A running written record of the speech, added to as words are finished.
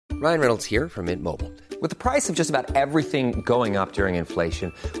Ryan Reynolds here from Mint Mobile. With the price of just about everything going up during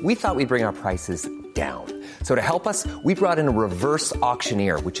inflation, we thought we'd bring our prices down. So to help us, we brought in a reverse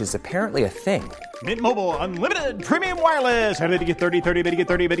auctioneer, which is apparently a thing. Mint Mobile Unlimited Premium Wireless. How to get 30, 30, bit to get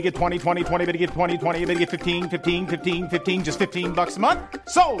 30, bit to get 20, 20, 20, bit to get 20, 20, bit to get 15, 15, 15, 15, just $15 a month?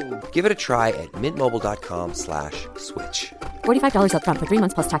 Sold! Give it a try at mintmobile.com/switch. $45 up front for 3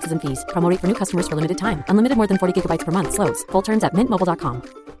 months plus taxes and fees. Promo rate for new customers for limited time. Unlimited more than 40 gigabytes per month. Slows full terms at mintmobile.com.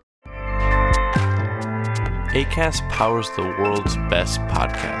 Acast powers the world's best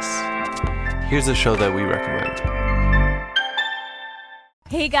podcasts. Here's a show that we recommend.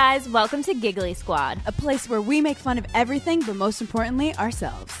 Hey guys, welcome to Giggly Squad, a place where we make fun of everything, but most importantly,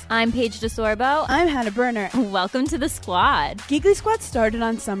 ourselves. I'm Paige DeSorbo. I'm Hannah Berner. Welcome to the squad. Giggly Squad started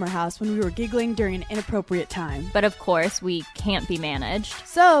on Summer House when we were giggling during an inappropriate time. But of course, we can't be managed.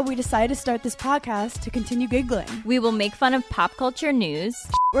 So we decided to start this podcast to continue giggling. We will make fun of pop culture news,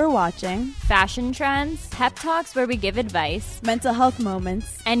 we're watching, fashion trends, pep talks where we give advice, mental health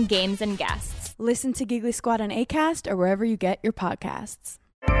moments, and games and guests. Listen to Giggly Squad on Acast or wherever you get your podcasts.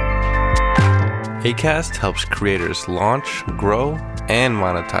 Acast helps creators launch, grow, and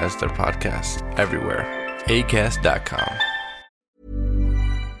monetize their podcasts everywhere. Acast.com.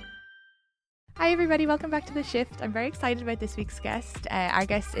 Hi everybody, welcome back to The Shift. I'm very excited about this week's guest. Our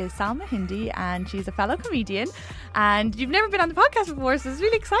guest is Salma Hindy and she's a fellow comedian, and you've never been on the podcast before, so it's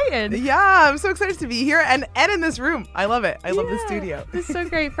really exciting. Yeah, I'm so excited to be here and in this room. I love it. I love the studio. It's so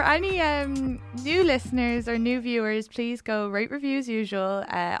great. For any new listeners or new viewers, please go rate, review as usual.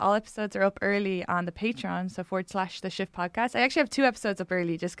 All episodes are up early on the Patreon, so /The Shift Podcast. I actually have 2 episodes up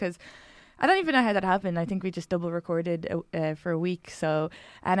early just because I don't even know how that happened. I think we just double recorded for a week. So,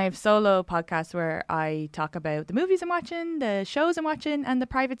 and I have solo podcasts where I talk about the movies I'm watching, the shows I'm watching, and the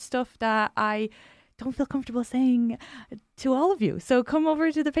private stuff that I don't feel comfortable saying to all of you. So come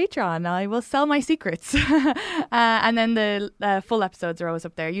over to the Patreon. I will sell my secrets. And then the full episodes are always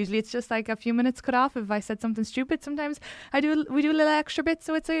up there. Usually it's just like a few minutes cut off if I said something stupid. Sometimes we do a little extra bit,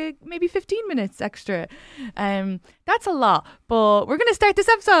 so it's maybe 15 minutes extra. That's a lot, but we're going to start this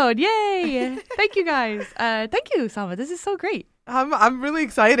episode. Yay! Thank you guys. Thank you, Salma. This is so great. I'm really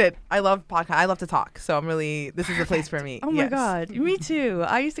excited. I love podcasts. I love to talk. So this is the place for me. Oh my God. Me too.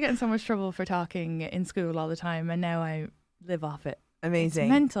 I used to get in so much trouble for talking in school all the time, and now I live off it. Amazing.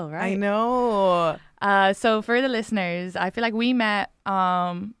 It's mental, right? I know. So for the listeners, I feel like we met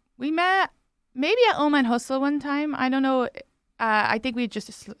maybe at Oman Hustle one time. I don't know. I think we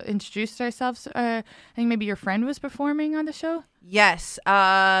just introduced ourselves. I think maybe your friend was performing on the show. Yes.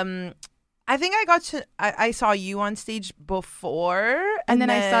 I think I saw you on stage before, and then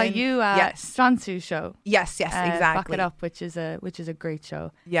I saw you at Shansu's show. Yes, exactly. Fuck It Up, which is a great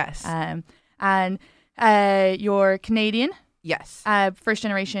show. Yes. And you're Canadian. Yes. First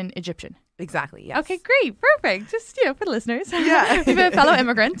generation Egyptian. Exactly. Yes. Okay, great, perfect. Just for the listeners. Yeah. We've a fellow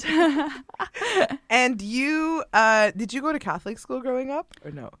immigrant. And you did you go to Catholic school growing up or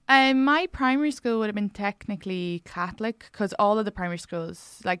no? My primary school would have been technically Catholic because all of the primary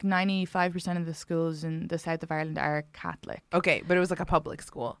schools, like 95% of the schools in the south of Ireland, are Catholic. Okay, but it was like a public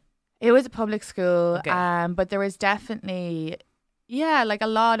school. It was a public school, okay. But there was definitely, like a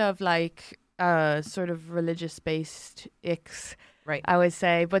lot of like sort of religious based icks. Right. I would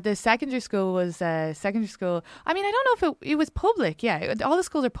say. But the secondary school was secondary school. I mean, I don't know if it was public. Yeah, all the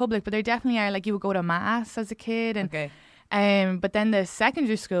schools are public, but they definitely are. Like you would go to mass as a kid. And, okay. But then the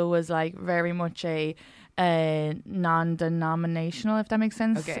secondary school was like very much a non-denominational, if that makes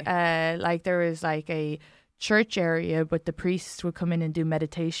sense. Okay. Like there was like a church area, but the priests would come in and do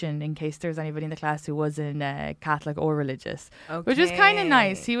meditation in case there's anybody in the class who wasn't Catholic or religious, which was kind of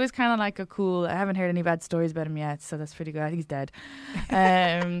nice. He was kind of like a cool. I haven't heard any bad stories about him yet, so that's pretty good. I think he's dead.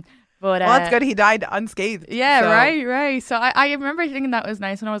 But well, that's good. He died unscathed. Yeah, so. Right. So I remember thinking that was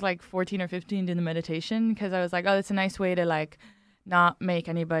nice when I was like 14 or 15 doing the meditation, because I was like, oh, it's a nice way to like not make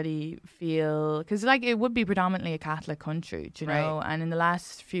anybody feel, because like it would be predominantly a Catholic country, you know, right. And in the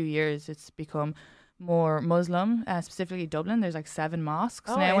last few years it's become more Muslim, specifically Dublin. There's like 7 mosques.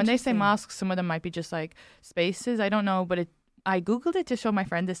 Now, when they say mosques, some of them might be just like spaces. I don't know, but I Googled it to show my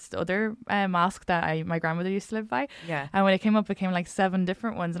friend this other mosque that my grandmother used to live by. Yeah. And when it came up, it came like 7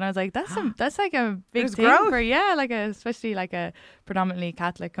 different ones. And I was like, that's like a big thing growth. for, especially like a predominantly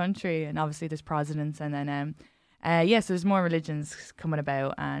Catholic country. And obviously there's Protestants, and then, yes, there's more religions coming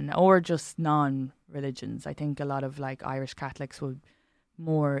about, or just non-religions. I think a lot of like Irish Catholics would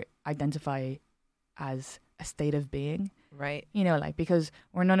more identify as a state of being, right? You know, like, because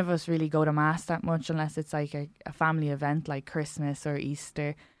none of us really go to mass that much unless it's like a family event like Christmas or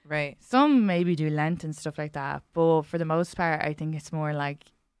Easter, right? Some maybe do Lent and stuff like that, but for the most part I think it's more like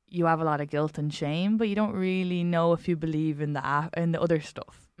you have a lot of guilt and shame, but you don't really know if you believe in the other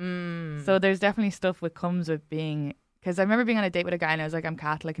stuff. So there's definitely stuff that comes with being. Because I remember being on a date with a guy and I was like, I'm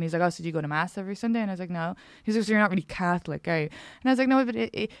Catholic. And he's like, oh, so do you go to Mass every Sunday? And I was like, no. He's like, so you're not really Catholic, are you? And I was like, no, but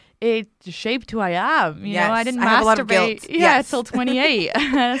it shaped who I am. You know, I didn't have a lot of masturbate till 28.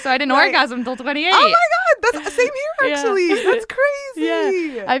 So I didn't orgasm until 28. Oh my God, that's same here actually. That's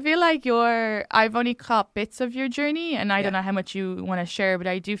crazy. Yeah. I feel like I've only caught bits of your journey and I don't know how much you want to share, but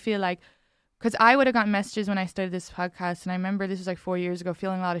I do feel like, because I would have gotten messages when I started this podcast, and I remember this was like 4 years ago,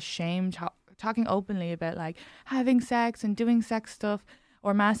 feeling a lot of shame, talking openly about like having sex and doing sex stuff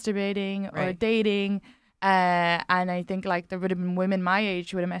or masturbating or dating. And I think like there would have been women my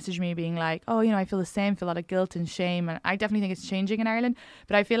age who would have messaged me being like, oh, you know, I feel the same, feel a lot of guilt and shame. And I definitely think it's changing in Ireland.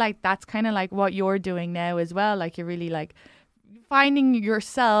 But I feel like that's kind of like what you're doing now as well. Like you're really like finding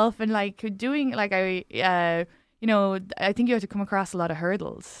yourself and like doing like you know, I think you have to come across a lot of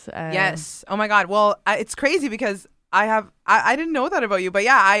hurdles. Yes. Oh my God. Well, it's crazy because I didn't know that about you, but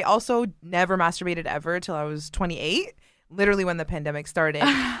yeah, I also never masturbated ever till I was 28, literally when the pandemic started.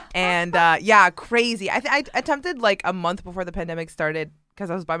 And crazy. I attempted like a month before the pandemic started because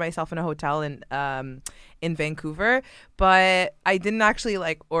I was by myself in a hotel in Vancouver, but I didn't actually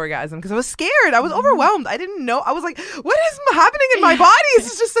like orgasm because I was scared. I was overwhelmed. I didn't know. I was like, what is happening in my body?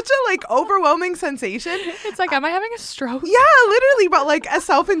 It's just such a like overwhelming sensation. It's like, am I having a stroke? Yeah, literally, but like a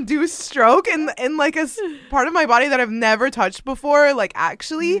self-induced stroke in like a part of my body that I've never touched before, like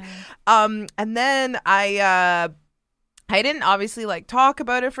actually. And then I didn't obviously like talk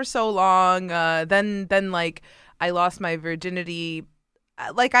about it for so long. Then like I lost my virginity.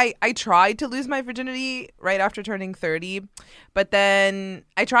 Like I tried to lose my virginity right after turning 30, but then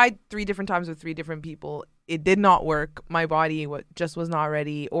I tried 3 different times with 3 different people. It did not work. My body just was not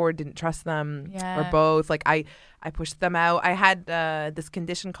ready or didn't trust them or both. Like I pushed them out. I had this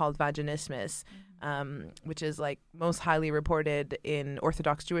condition called vaginismus, which is like most highly reported in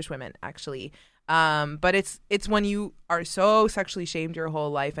Orthodox Jewish women actually. But it's when you are so sexually shamed your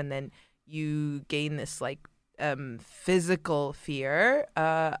whole life and then you gain this like physical fear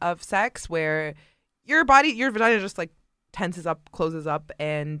of sex where your vagina just like tenses up, closes up,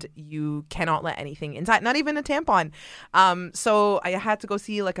 and you cannot let anything inside, not even a tampon. So I had to go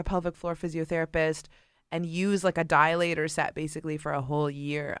see like a pelvic floor physiotherapist and use like a dilator set basically for a whole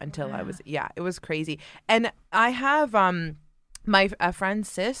year until it was crazy. And I have a friend's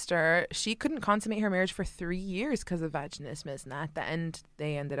sister, she couldn't consummate her marriage for 3 years because of vaginismus, and at the end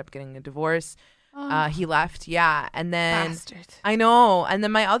they ended up getting a divorce. He left, and then Bastard. I know, and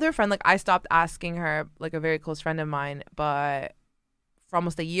then my other friend, like I stopped asking her, like a very close friend of mine, but for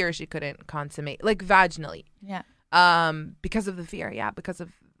almost a year she couldn't consummate, like vaginally, because of the fear, because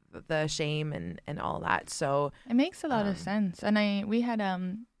of the shame and all that. So it makes a lot of sense. And we had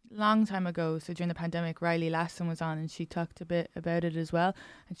long time ago, so during the pandemic, Riley Lasson was on and she talked a bit about it as well,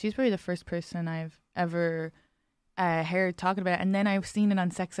 and she's probably the first person I've ever heard talking about it. And then I've seen it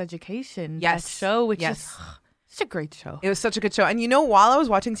on Sex Education, that show, which is such a great show. It was such a good show. And you know, while I was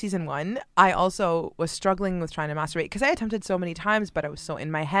watching season 1, I also was struggling with trying to masturbate because I attempted so many times, but I was so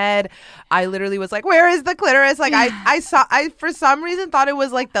in my head. I literally was like, where is the clitoris? Like I for some reason thought it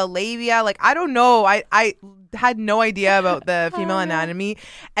was like the labia. Like I don't know. I had no idea about the female anatomy.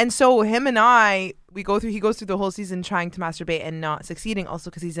 And so him and he goes through the whole season trying to masturbate and not succeeding, also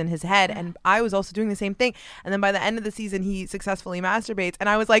because he's in his head. And I was also doing the same thing. And then by the end of the season, he successfully masturbates. And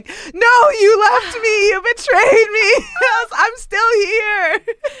I was like, no, you left me. You betrayed me. I'm still here.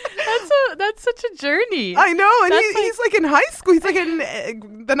 That's such a journey. I know. And he's like in high school. He's like in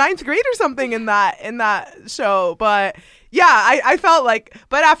the 9th grade or something in that show. But yeah, I felt like,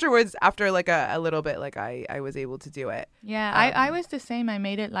 but afterwards, after like a little bit, like I was able to do it. Yeah, I was the same. I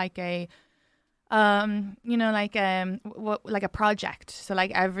made it like a like a project. So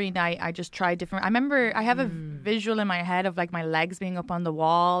like every night I just tried different. I remember I have a visual in my head of like my legs being up on the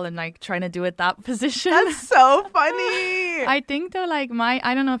wall and like trying to do it that position. That's so funny. I think though, like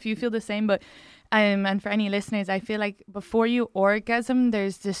I don't know if you feel the same, but and for any listeners, I feel like before you orgasm,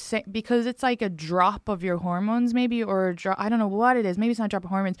 there's this, because it's like a drop of your hormones maybe, or a drop, I don't know what it is. Maybe it's not a drop of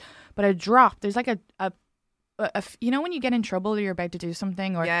hormones, but a drop. There's like a you know when you get in trouble or you're about to do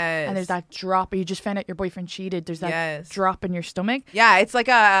something, or and there's that drop, or you just found out your boyfriend cheated, there's that drop in your stomach. Yeah, it's like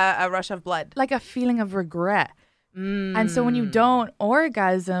a rush of blood. Like a feeling of regret. And so when you don't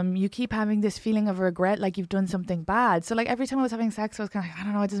orgasm, you keep having this feeling of regret, like you've done something bad. So like every time I was having sex, I was kind of like, I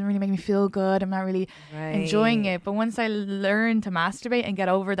don't know, it doesn't really make me feel good. I'm not really enjoying it. But once I learned to masturbate and get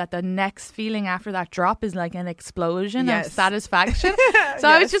over that, the next feeling after that drop is like an explosion of satisfaction. So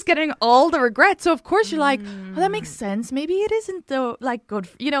I was just getting all the regret. So of course you're like, oh, that makes sense. Maybe it isn't the like good,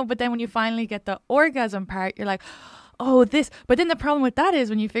 but then when you finally get the orgasm part, you're like, oh, this. But then the problem with that is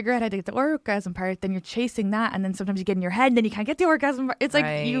when you figure out how to get the orgasm part, then you're chasing that, and then sometimes you get in your head, and then you can't get the orgasm part. It's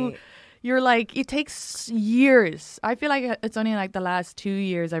like you're like, it takes years. I feel like it's only like the last 2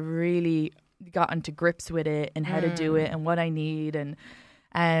 years I've really gotten to grips with it and how to do it and what I need, and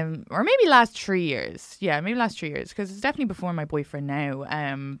or maybe last 3 years. Yeah, maybe last 3 years, because it's definitely before my boyfriend now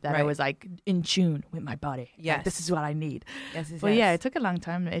that I was like in tune with my body. Yes. Like, this is what I need. But yeah, it took a long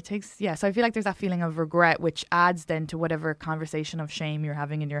time. It takes, so I feel like there's that feeling of regret, which adds then to whatever conversation of shame you're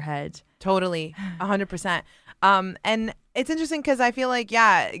having in your head. Totally. 100%. And it's interesting because I feel like,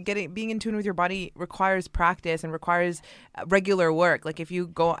 being in tune with your body requires practice and requires regular work. Like if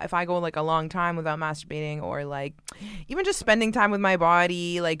I go like a long time without masturbating, or like even just spending time with my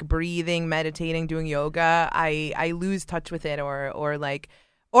body, like breathing, meditating, doing yoga, I lose touch with it, or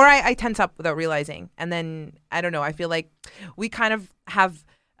I tense up without realizing. And then I don't know, I feel like we kind of have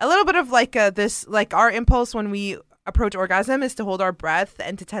a little bit of like this, like our impulse when we approach orgasm is to hold our breath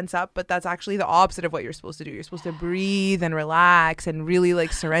and to tense up, but that's actually the opposite of what you're supposed to do. You're supposed to breathe and relax and really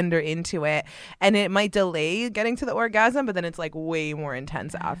like surrender into it, and it might delay getting to the orgasm, but then it's like way more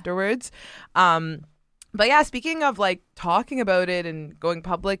intense afterwards. But yeah, speaking of like talking about it and going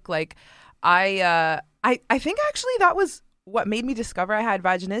public, like I think actually that was what made me discover I had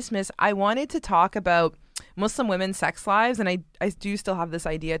vaginismus. I wanted to talk about Muslim women's sex lives, and I do still have this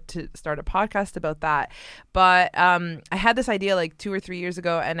idea to start a podcast about that. But I had this idea like 2 or 3 years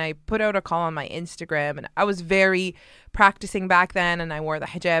ago, and I put out a call on my Instagram, and I was very practicing back then, and I wore the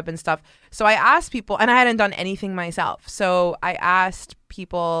hijab and stuff. So I asked people, and I hadn't done anything myself. So I asked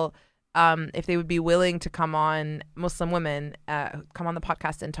people if they would be willing to come on, Muslim women, come on the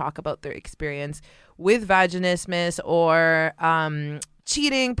podcast and talk about their experience with vaginismus or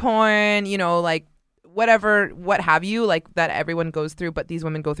cheating, porn, like what have you, like that everyone goes through, but these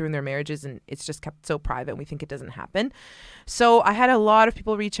women go through in their marriages, and it's just kept so private, and we think it doesn't happen. So I had a lot of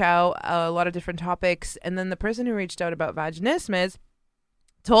people reach out, a lot of different topics, and then the person who reached out about vaginismus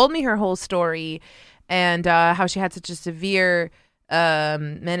told me her whole story and how she had such a severe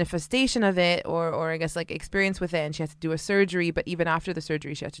manifestation of it, or I guess like experience with it, and she had to do a surgery, but even after the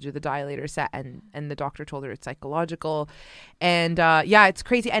surgery she had to do the dilator set, and the doctor told her it's psychological, and it's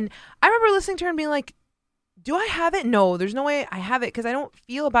crazy. And I remember listening to her and being like, do I have it? No, there's no way I have it, because I don't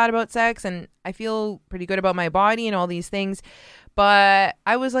feel bad about sex, and I feel pretty good about my body and all these things. But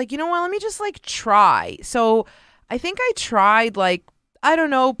I was like, you know what, let me just like try. So I think I tried, like, I don't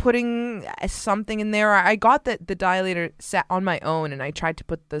know, putting something in there. I got the dilator set on my own, and I tried to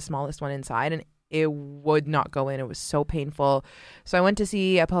put the smallest one inside, and it would not go in. It was so painful. So I went to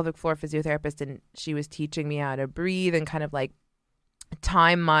see a pelvic floor physiotherapist, and she was teaching me how to breathe and kind of like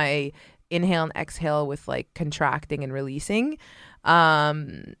time my inhale and exhale with like contracting and releasing.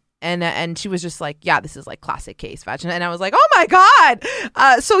 And she was just like, yeah, this is like classic case vagina. And I was like, oh my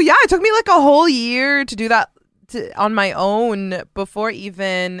God. So yeah, it took me like a whole year to do that on my own before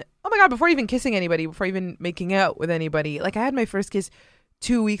even kissing anybody, before even making out with anybody. Like I had my first kiss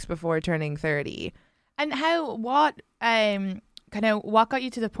 2 weeks before turning 30. And what got you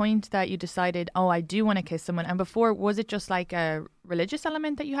to the point that you decided, oh, I do want to kiss someone? And before, was it just like a religious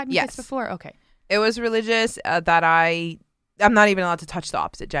element that you hadn't kissed before? Okay. It was religious, that I'm not even allowed to touch the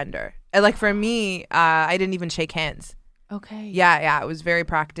opposite gender. And like for me, I didn't even shake hands. Okay. Yeah. I was very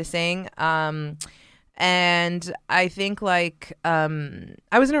practicing. And I think like I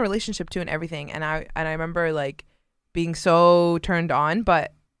was in a relationship too and everything. And I remember like being so turned on,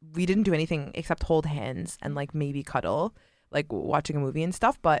 but we didn't do anything except hold hands and like maybe cuddle, like watching a movie and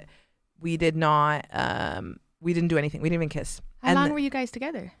stuff. But we did not, we didn't do anything. We didn't even kiss. How long were you guys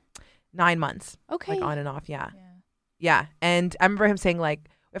together? 9 months. Okay. Like on and off. Yeah. And I remember him saying like,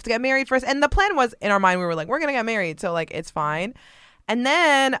 we have to get married first. And the plan was, in our mind, we were like, we're going to get married. So like, it's fine. And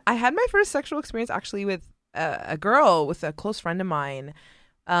then I had my first sexual experience actually with a girl, with a close friend of mine,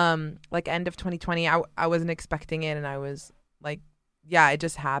 like end of 2020. I wasn't expecting it. And I was like, yeah, it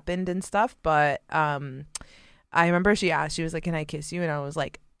just happened and stuff. But I remember she asked, she was like, can I kiss you? And I was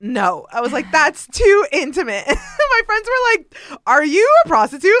like, no. I was like, that's too intimate. My friends were like, are you a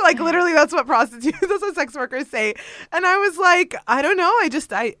prostitute? Like literally that's what prostitutes, that's what sex workers say. And I was like, I don't know. I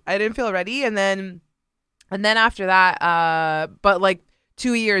didn't feel ready. And then after that, but like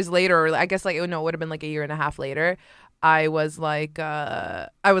 2 years later, or I guess like, no, it would have been like a year and a half later, I was like, I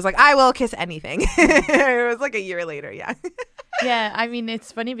will kiss anything. It was like a year later. Yeah. Yeah, I mean,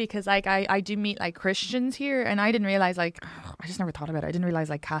 it's funny because like I do meet like Christians here, and I didn't realize I just never thought about it. I didn't realize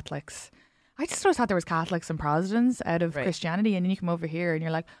like Catholics. I just always thought there was Catholics and Protestants out of Christianity, and then you come over here and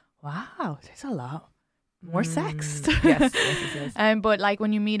you're like, wow, there's a lot more sex. Yes. But like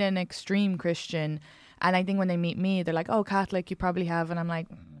when you meet an extreme Christian, and I think when they meet me, they're like, oh, Catholic, you probably have, and I'm like,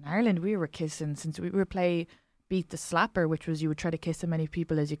 in Ireland we were kissing since we were play Beat the Slapper, which was you would try to kiss as many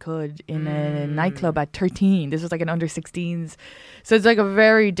people as you could in a nightclub at 13. This was like an under 16s, so it's like a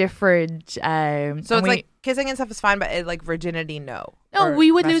very different. So it's like kissing and stuff is fine, but like virginity, no. No, we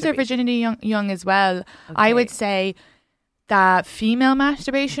would lose our virginity young as well. Okay. I would say that female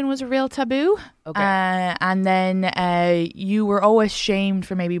masturbation was a real taboo. Okay. And then you were always shamed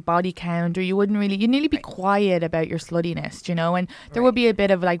for maybe body count, or you'd nearly be quiet about your sluttiness, you know, and there would be a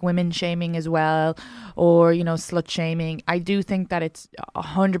bit of like women shaming as well, or, you know, slut shaming. I do think that it's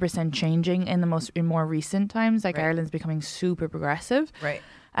 100% changing in more recent times. Like Ireland's becoming super progressive. Right.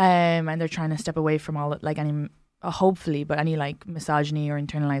 And they're trying to step away from all like any hopefully, but any like misogyny or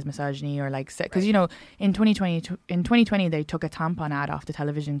internalized misogyny or like because you know in 2020 they took a tampon ad off the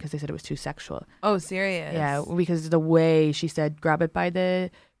television because they said it was too sexual. Oh, serious? Yeah, because the way she said grab it by the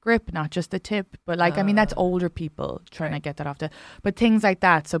grip, not just the tip, but like I mean that's older people trying to get that off but things like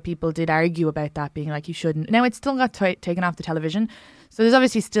that. So people did argue about that being like you shouldn't. Now it still got taken off the television, so there's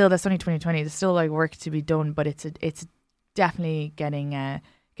obviously still, that's only 2020, there's still like work to be done, but it's definitely getting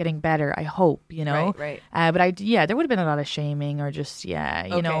better, I hope, you know. Right. But there would have been a lot of shaming or just you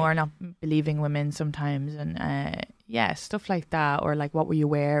know, or not believing women sometimes, and stuff like that, or like what were you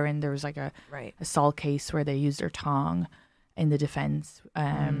wearing? There was like a assault case where they used their tongue in the defense,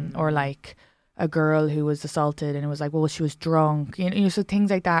 or like a girl who was assaulted and it was like, well, she was drunk, you know, so things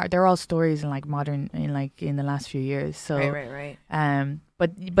like that. They're all stories in like modern, in the last few years. So right.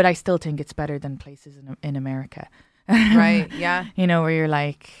 But I still think it's better than places in America. Right, yeah. You know, where you're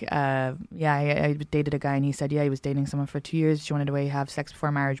like, I dated a guy and he said, he was dating someone for 2 years. She wanted to have sex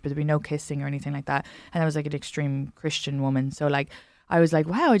before marriage, but there'd be no kissing or anything like that. And I was like an extreme Christian woman. So like, I was like,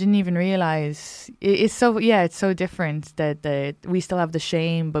 wow, I didn't even realize. It's so different that we still have the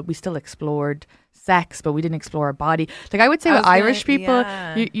shame, but we still explored sex, but we didn't explore our body. Like I would say with Irish people,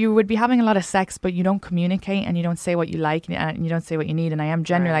 you would be having a lot of sex, but you don't communicate and you don't say what you like and you don't say what you need. And I am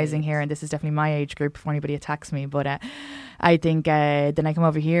generalizing here, and this is definitely my age group before anybody attacks me. But I think then I come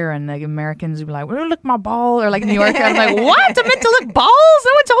over here and like Americans will be like, well, look my ball, or like New York, I'm like, what? I'm meant to lick balls?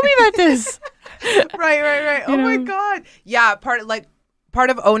 No one told me about this. Right. Oh my God. Yeah, part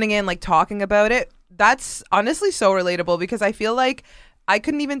of owning it and like talking about it, that's honestly so relatable, because I feel like I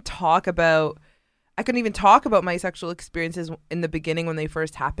couldn't even talk about my sexual experiences in the beginning when they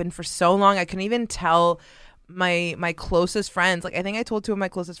first happened for so long. I couldn't even tell my closest friends. Like I think I told 2 of my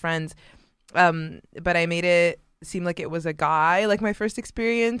closest friends, but I made it seem like it was a guy, like my first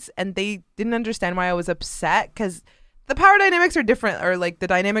experience, and they didn't understand why I was upset, because the power dynamics are different, or like the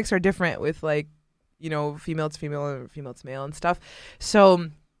dynamics are different with like, you know, female to female or female to male and stuff. So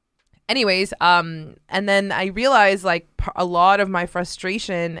anyways, and then I realized like a lot of my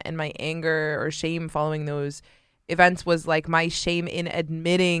frustration and my anger or shame following those events was like my shame in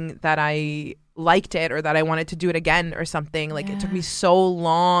admitting that I liked it or that I wanted to do it again or something. Like it took me so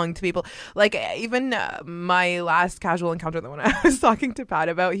long to be able, like even my last casual encounter, the one I was talking to Pat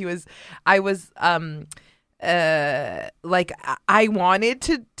about, like I wanted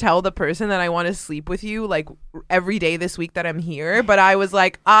to tell the person that I want to sleep with you like every day this week that I'm here, but I was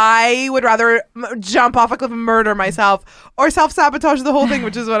like, I would rather jump off a cliff and murder myself or self-sabotage the whole thing,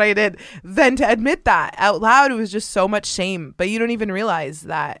 which is what I did, than to admit that out loud. It was just so much shame, but you don't even realize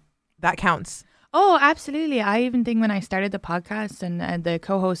that counts. Oh, absolutely. I even think when I started the podcast and the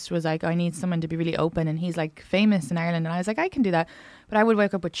co-host was like, I need someone to be really open, and he's like famous in Ireland, and I was like, I can do that. But I would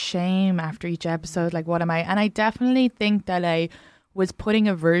wake up with shame after each episode, like, what am I? And I definitely think that I was putting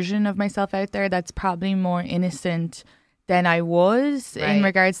a version of myself out there that's probably more innocent than I was, in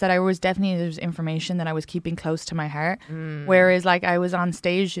regards that there's information that I was keeping close to my heart. Whereas like I was on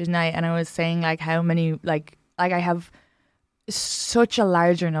stage tonight and I was saying like how many, like I have such a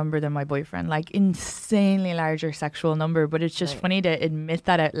larger number than my boyfriend, like insanely larger sexual number, but it's just funny to admit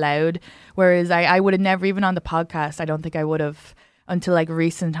that out loud. Whereas I would have never, even on the podcast, I don't think I would have until like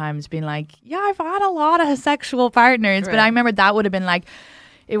recent times been like, yeah, I've had a lot of sexual partners, but I remember that would have been like,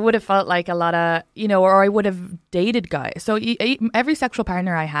 it would have felt like a lot of, you know, or I would have dated guys. So every sexual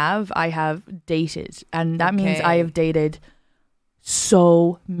partner I have dated, and that means I have dated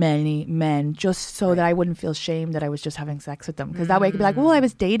so many men just so that I wouldn't feel shame that I was just having sex with them, because that way I could be like, well, I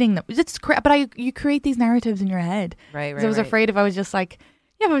was dating them. But you create these narratives in your head. Right. I was afraid if I was just like,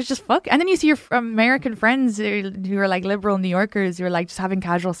 yeah, if I was just fuck. And then you see your American friends who are like liberal New Yorkers who are like just having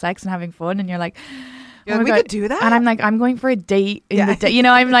casual sex and having fun, and you're like, oh we could do that. And I'm like, I'm going for a date in the day. You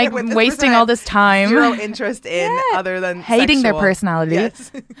know, I'm like wasting all this time. Zero interest in other than hating sexual. their personality.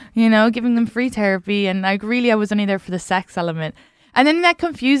 Yes. You know, giving them free therapy. And like, really, I was only there for the sex element. And then that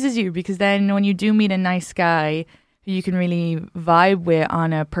confuses you, because then when you do meet a nice guy who you can really vibe with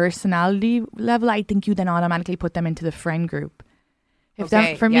on a personality level, I think you then automatically put them into the friend group.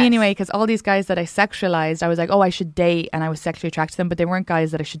 For me anyway, because all these guys that I sexualized, I was like, oh, I should date, and I was sexually attracted to them, but they weren't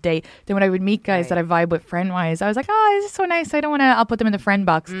guys that I should date. Then when I would meet guys that I vibe with friend-wise, I was like, oh, this is so nice. I'll put them in the friend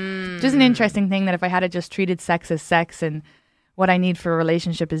box. Just an interesting thing that if I had just treated sex as sex, and what I need for a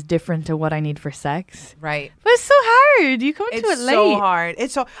relationship is different to what I need for sex. Right. But it's so hard. You come into it late.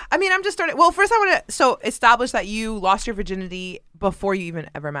 It's so hard. I'm just starting. Well, first I want to establish that you lost your virginity before you even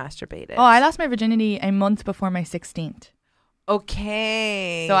ever masturbated. Oh, I lost my virginity a month before my 16th.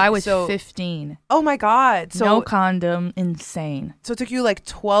 Okay. So I was 15. Oh my God. So no condom. Insane. So it took you like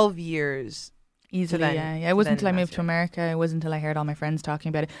 12 years. Easily, yeah. It wasn't until I moved to America. It wasn't until I heard all my friends talking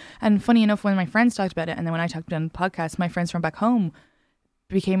about it. And funny enough, when my friends talked about it, and then when I talked on the podcast, my friends from back home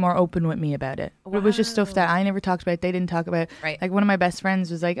became more open with me about it. Wow. It was just stuff that I never talked about. They didn't talk about. Right. Like one of my best friends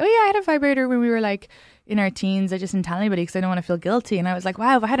was like, oh yeah, I had a vibrator when we were like in our teens. I just didn't tell anybody because I don't want to feel guilty. And I was like,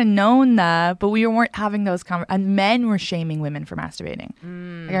 wow, if I had known that. But we weren't having those and men were shaming women for masturbating.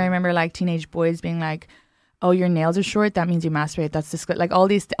 Like I remember like teenage boys being like, oh, your nails are short, that means you masturbate. That's disgusting. Like all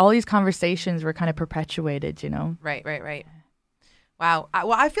these conversations were kind of perpetuated, you know? Right. Wow.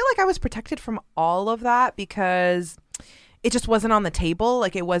 I feel like I was protected from all of that because it just wasn't on the table.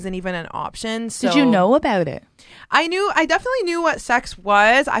 Like it wasn't even an option. So did you know about it? I definitely knew what sex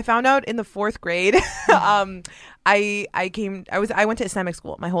was. I found out in the 4th grade. I went to Islamic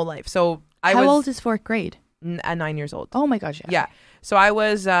school my whole life. So How old is 4th grade? 9 years old. Oh my gosh. Yeah. So I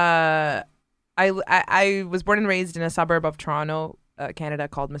was I was born and raised in a suburb of Toronto, Canada,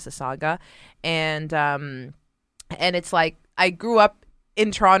 called Mississauga, and it's like I grew up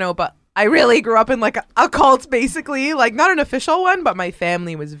in Toronto, but I really grew up in like a cult, basically, like not an official one, but my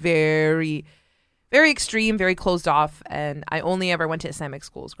family was very, very extreme, very closed off, and I only ever went to Islamic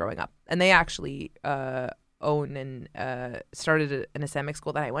schools growing up, and they actually own and started an Islamic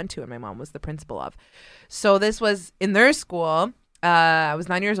school that I went to, and my mom was the principal of. So this was in their school. I was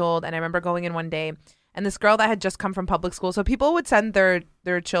 9 years old, and I remember going in one day, and this girl that had just come from public school. So people would send their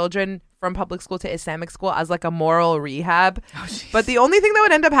children from public school to Islamic school as like a moral rehab. Oh, but the only thing that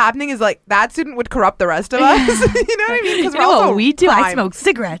would end up happening is like that student would corrupt the rest of us. You know what I mean? Because you know what we do? I smoke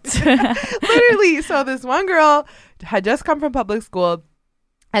cigarettes. Literally. So this one girl had just come from public school.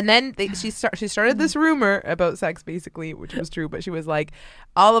 And then she started this rumor about sex, basically, which was true. But she was like,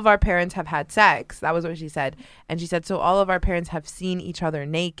 all of our parents have had sex. That was what she said. And she said, so all of our parents have seen each other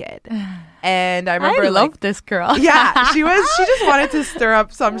naked. And I remember, I love this girl. Yeah, she just wanted to stir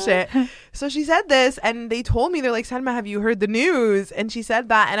up some shit. So she said this, and they told me, they're like, Salma, have you heard the news? And she said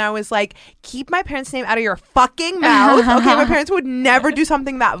that, and I was like, keep my parents' name out of your fucking mouth. Okay, my parents would never do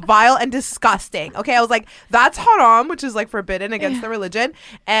something that vile and disgusting. Okay, I was like, that's haram, which is like forbidden against the religion.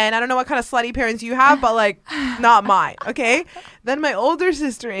 And I don't know what kind of slutty parents you have, but like, not mine. Okay. Then my older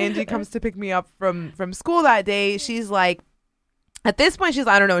sister Angie comes to pick me up from school that day. She's like, at this point,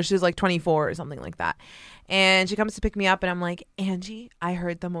 I don't know, she's like 24 or something like that. And she comes to pick me up, and I'm like, Angie, I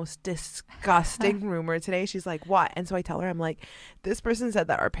heard the most disgusting rumor today. She's like, what? And so I tell her, I'm like, this person said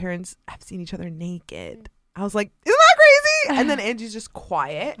that our parents have seen each other naked. I was like, isn't that crazy? And then Angie's just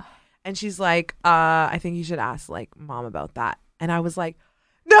quiet, and she's like, I think you should ask like mom about that. And I was like,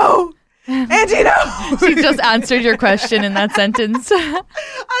 no, Angie, no. She just answered your question in that sentence. I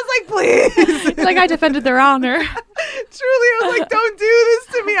was like, please. It's like I defended their honor. Truly, I was like, don't do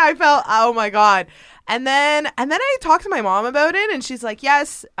this to me. I felt, oh my God. And then I talked to my mom about it, and she's like,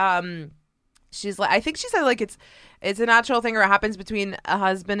 yes. She's like, I think she said like it's a natural thing, or it happens between a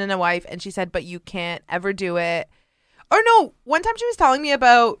husband and a wife. And she said, but you can't ever do it. Or no, one time she was telling me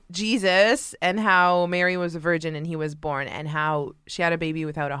about Jesus and how Mary was a virgin and he was born, and how she had a baby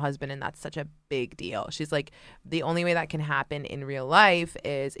without a husband, and that's such a big deal. She's like, the only way that can happen in real life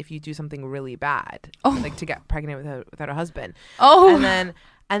is if you do something really bad, like to get pregnant without a husband.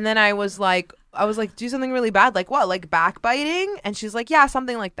 And then I was like, do something really bad, like what, like backbiting? And she's like, yeah,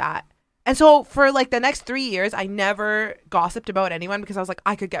 something like that. And so for like the next 3 years, I never gossiped about anyone because I was like,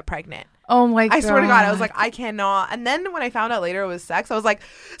 I could get pregnant. Oh my God. I swear to God, I was like, I cannot. And then when I found out later it was sex, I was like,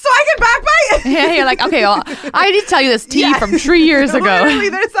 so I can backbite? Yeah, you're like, okay, well, I need to tell you this tea from 3 years ago.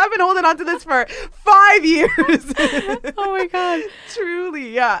 Literally, I've been holding on to this for 5 years. Oh my God.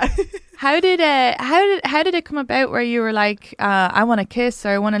 Truly, yeah. How did it come about where you were like, I want to kiss or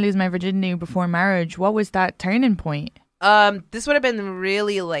I want to lose my virginity before marriage? What was that turning point? This would have been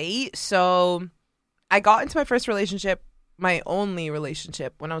really late. So I got into my first relationship, my only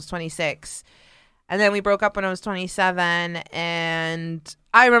relationship, when I was 26. And then we broke up when I was 27. And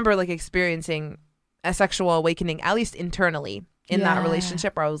I remember like experiencing a sexual awakening, at least internally, in that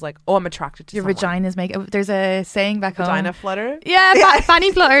relationship where I was like, oh, I'm attracted to your someone. vagina's there's a saying back home. Vagina flutter? Yeah,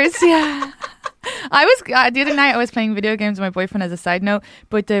 fanny flutters. Yeah. I was the other night I was playing video games with my boyfriend as a side note,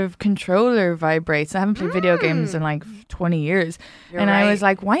 but the controller vibrates. I haven't played video games in like 20 years. You're and right. I was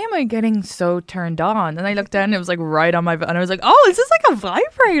like, why am I getting so turned on? And I looked down and it was like right on my and I was like, oh, is this like a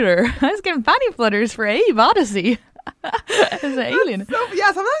vibrator? I was getting fanny flutters for Abe Odyssey. As an alien. So,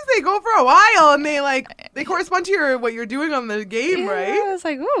 yeah, sometimes they go for a while and they correspond to what you're doing on the game, Yeah, right? I was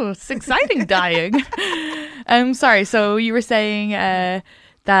like, oh, it's exciting dying. Sorry, so you were saying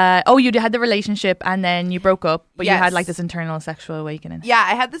that you had the relationship and then you broke up, but you had like this internal sexual awakening. Yeah,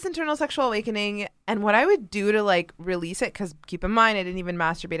 I had this internal sexual awakening, and what I would do to like release it, because keep in mind I didn't even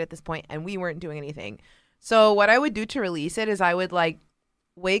masturbate at this point and we weren't doing anything. So what I would do to release it is I would like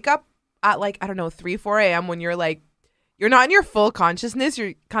wake up at like, I don't know, 3-4 a.m. when you're like, you're not in your full consciousness,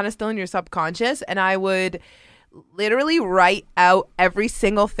 you're kind of still in your subconscious, and I would literally write out every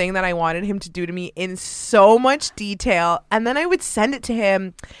single thing that I wanted him to do to me in so much detail, and then I would send it to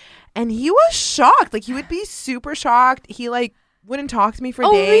him, and he was shocked. Like, he would be super shocked. He like wouldn't talk to me for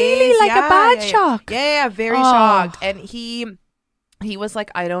days. Oh, really? Like a bad shock? Yeah, very shocked. And he was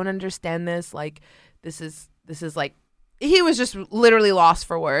like, I don't understand this. Like, this is like, he was just literally lost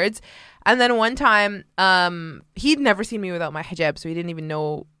for words. And then one time, he'd never seen me without my hijab, so he didn't even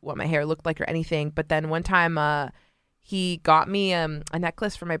know what my hair looked like or anything. But then one time, he got me a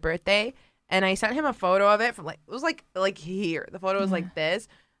necklace for my birthday, and I sent him a photo of it from like, it was like here. The photo was like this,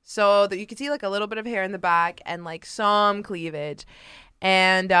 so that you could see like a little bit of hair in the back and like some cleavage.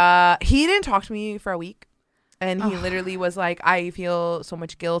 And he didn't talk to me for a week, and he literally was like, I feel so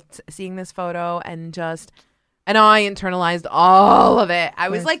much guilt seeing this photo, and I internalized all of it. I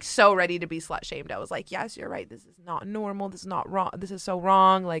was like so ready to be slut shamed. I was like, yes, you're right. This is not normal. This is not wrong. This is so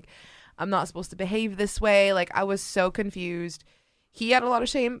wrong. Like, I'm not supposed to behave this way. Like, I was so confused. He had a lot of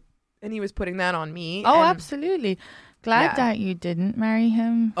shame, and he was putting that on me. Oh, and absolutely. Glad that you didn't marry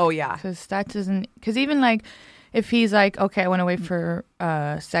him. Oh, yeah. Because even like, if he's like, okay, I want to wait for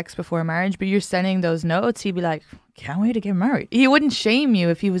sex before marriage, but you're sending those notes, he'd be like, can't wait to get married. He wouldn't shame you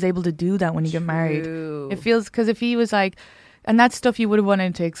if he was able to do that when you get married. It feels, because if he was like, and that's stuff you would have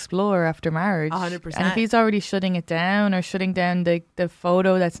wanted to explore after marriage. 100%. And if he's already shutting it down or shutting down the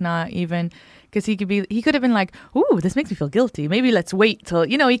photo that's not even, because he could have been like, ooh, this makes me feel guilty. Maybe let's wait till,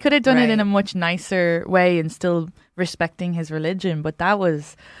 he could have done it in a much nicer way and still respecting his religion. But that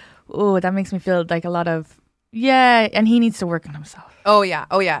makes me feel like a lot of, and he needs to work on himself. Oh, yeah.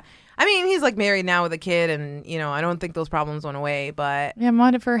 I mean, he's like married now with a kid, and I don't think those problems went away, but yeah,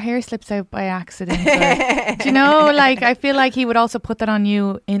 what if her hair slips out by accident? Or, like, I feel like he would also put that on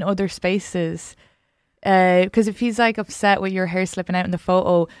you in other spaces. Because if he's like upset with your hair slipping out in the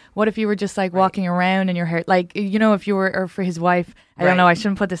photo, what if you were just like walking around and your hair, like, if you were, or for his wife, I don't know, I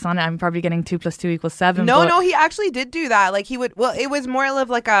shouldn't put this on it. I'm probably getting 2 + 2 = 7. No, he actually did do that. Like, he would, well, it was more of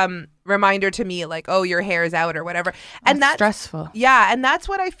like reminder to me, like, oh, your hair is out or whatever. And that's stressful. Yeah. And that's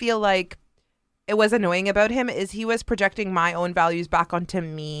what I feel like it was annoying about him, is he was projecting my own values back onto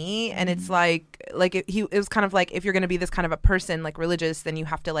me. And it's like it was kind of like, if you're going to be this kind of a person, like religious, then you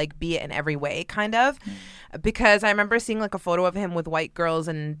have to like be it in every way, kind of. Because I remember seeing like a photo of him with white girls,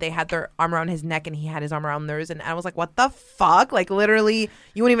 and they had their arm around his neck and he had his arm around theirs, and I was like, what the fuck? Like, literally,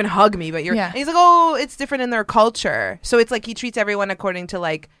 you won't even hug me, but you're and he's like, oh, it's different in their culture. So it's like he treats everyone according to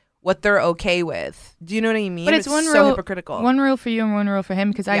like what they're okay with. Do you know what I mean? But it's one so rule, hypocritical. One rule for you and one rule for him,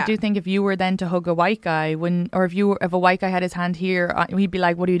 because I do think if you were then to hug a white guy, if a white guy had his hand here, he'd be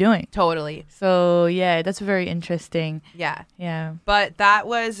like, what are you doing? Totally. So yeah, that's very interesting. Yeah. But that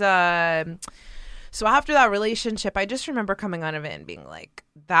was so after that relationship, I just remember coming out of it and being like,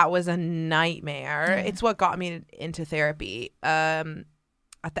 that was a nightmare. Yeah. It's what got me into therapy at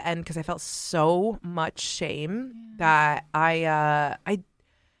the end, because I felt so much shame that I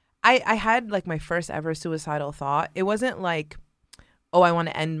had like my first ever suicidal thought. It wasn't like, oh, I want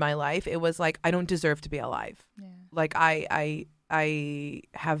to end my life. It was like, I don't deserve to be alive. Yeah. Like I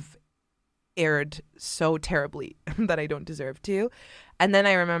have aired so terribly that I don't deserve to. And then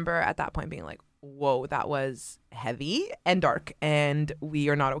I remember at that point being like, whoa, that was heavy and dark, and we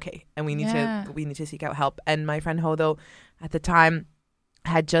are not okay, and we need to seek out help. And my friend Hodo at the time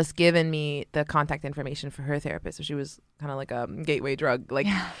had just given me the contact information for her therapist, so she was kind of like a gateway drug, like,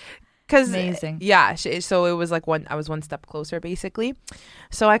 because amazing. So it was like I was one step closer basically.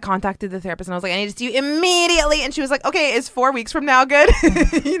 So I contacted the therapist and I was like, I need to see you immediately, and she was like, okay, is 4 weeks from now good?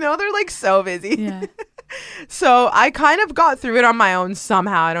 You know, they're like so busy. Yeah. So I kind of got through it on my own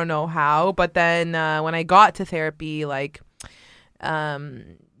somehow. I don't know how, but then when I got to therapy, like,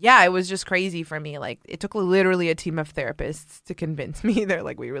 it was just crazy for me. Like, it took literally a team of therapists to convince me. They're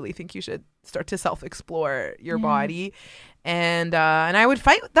like, we really think you should start to self-explore your body. And I would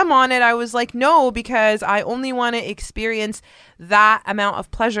fight them on it. I was like, no, because I only want to experience that amount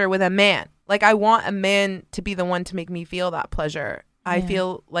of pleasure with a man. Like, I want a man to be the one to make me feel that pleasure. I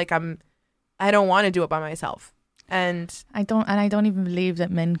feel like I don't want to do it by myself. And I don't even believe that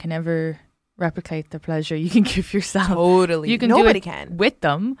men can ever replicate the pleasure you can give yourself. Totally. You can Nobody do it can. with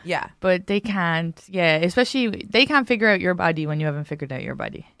them. Yeah. But they can't. Yeah. Especially they can't figure out your body when you haven't figured out your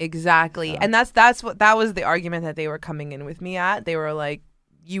body. Exactly. So. And that was the argument that they were coming in with me at. They were like,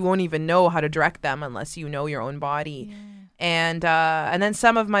 you won't even know how to direct them unless you know your own body. Yeah. And then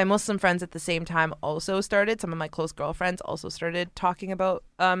some of my Muslim friends at the same time also started, some of my close girlfriends also started talking about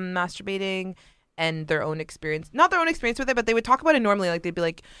masturbating and their own experience, not their own experience with it, but they would talk about it normally. Like, they'd be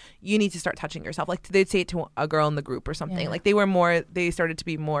like, you need to start touching yourself. Like, they'd say it to a girl in the group or something. Yeah. Like, they started to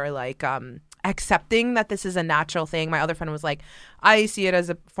be more like accepting that this is a natural thing. My other friend was like, I see it as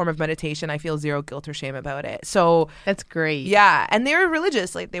a form of meditation. I feel zero guilt or shame about it. So that's great. Yeah. And they were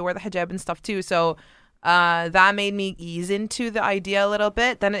religious. Like, they wear the hijab and stuff too. So that made me ease into the idea a little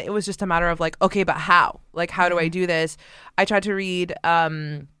bit. Then it was just a matter of like, okay, but how? Like, how do I do this? I tried to read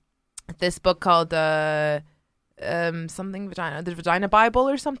this book called something vagina, the Vagina Bible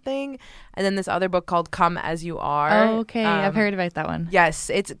or something, and then this other book called Come As You Are. Oh, okay. I've heard about that one. Yes,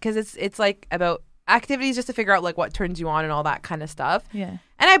 it's because it's like about activities just to figure out like what turns you on and all that kind of stuff. Yeah.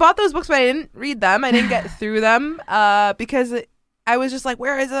 And I bought those books, but I didn't read them. I didn't get through them because I was just like,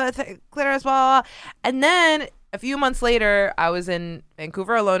 where is the clitoris? Blah, blah. And then a few months later, I was in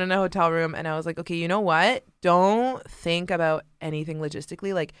Vancouver alone in a hotel room, and I was like, okay, you know what? Don't think about anything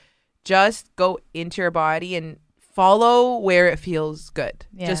logistically. Like, just go into your body and follow where it feels good.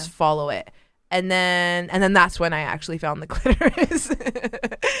 Yeah. Just follow it. And then that's when I actually found the clitoris.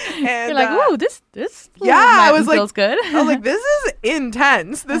 And you're like, whoa, this I was like, feels good. I was like, this is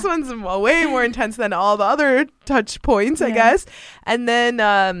intense. This one's way more intense than all the other touch points, I guess. And then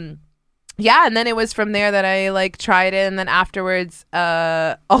and then it was from there that I like tried it, and then afterwards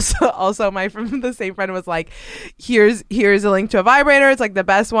also my friend, the same friend, was like, here's a link to a vibrator, it's like the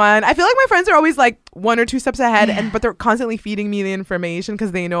best one. I feel like my friends are always like 1 or 2 steps ahead, but they're constantly feeding me the information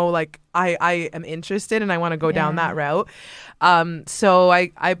because they know like I am interested and I want to go down that route. So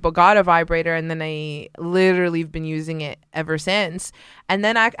I got a vibrator, and then I literally have been using it ever since. And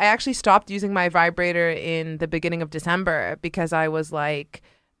then I actually stopped using my vibrator in the beginning of December because I was like,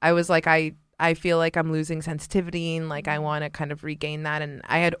 I feel like I'm losing sensitivity, and like I want to kind of regain that. And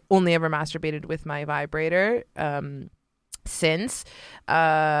I had only ever masturbated with my vibrator since.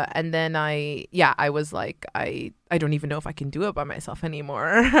 And then I was like, I don't even know if I can do it by myself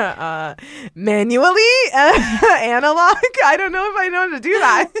anymore. Manually, analog. I don't know if I know how to do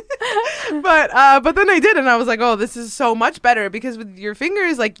that. But then I did, and I was like, oh, this is so much better, because with your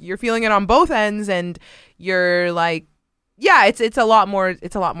fingers, like, you're feeling it on both ends, and you're like, it's a lot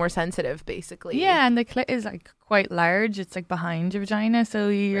more sensitive, basically. Yeah, and the clit is like quite large. It's like behind your vagina, so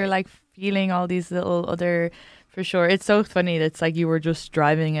you're like feeling all these little other. For sure. It's so funny that it's like you were just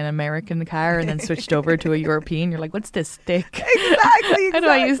driving an American car and then switched over to a European. You're like, what's this stick? Exactly. How do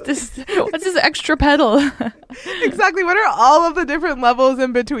I use this? What's this extra pedal? Exactly. What are all of the different levels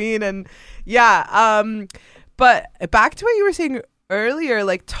in between? And but back to what you were saying earlier,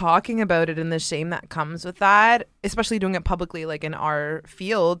 like talking about it and the shame that comes with that, especially doing it publicly, like in our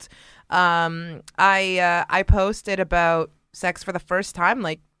field. I posted about sex for the first time,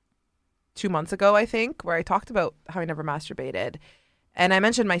 like 2 months ago, I think, where I talked about how I never masturbated. And I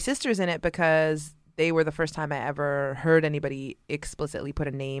mentioned my sisters in it because they were the first time I ever heard anybody explicitly put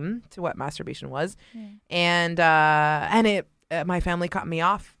a name to what masturbation was. And it my family cut me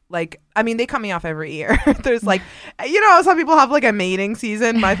off. Like, I mean, they cut me off every year. There's like, some people have like a mating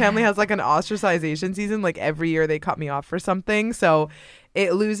season. My family has like an ostracization season. Like every year they cut me off for something. So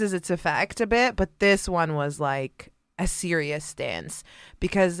it loses its effect a bit. But this one was like a serious stance,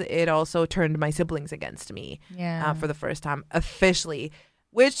 because it also turned my siblings against me for the first time officially,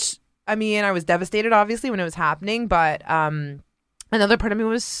 which I mean, I was devastated, obviously, when it was happening, but another part of me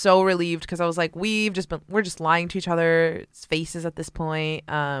was so relieved because I was like, we're just lying to each other's faces at this point,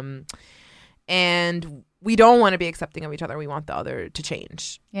 and we don't want to be accepting of each other. We want the other to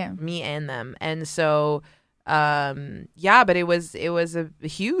change, me and them, and so but it was a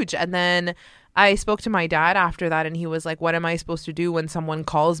huge. And then I spoke to my dad after that, and he was like, what am I supposed to do when someone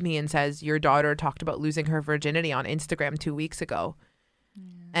calls me and says your daughter talked about losing her virginity on Instagram 2 weeks ago?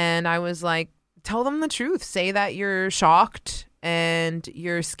 And I was like, tell them the truth. Say that you're shocked and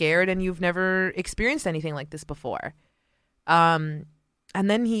you're scared and you've never experienced anything like this before. And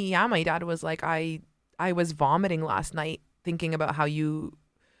then my dad was like, I was vomiting last night thinking about how you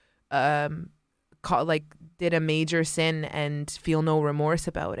did a major sin and feel no remorse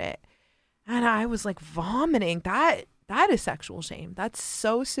about it. And I was like, vomiting, that is sexual shame. That's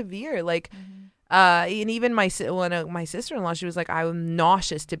so severe. Like, and even my sister-in-law, she was like, I'm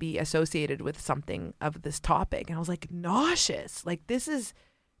nauseous to be associated with something of this topic. And I was like, nauseous? Like, this is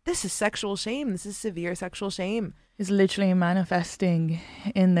sexual shame. This is severe sexual shame. It's literally manifesting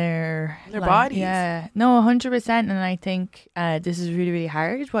in their bodies. Yeah, no, 100%. And I think this is really, really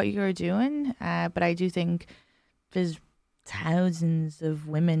hard what you're doing. But I do think there's thousands of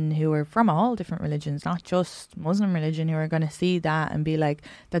women who are from all different religions, not just Muslim religion, who are going to see that and be like,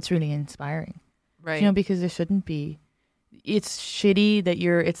 that's really inspiring. Right. You know, because there shouldn't be. It's shitty that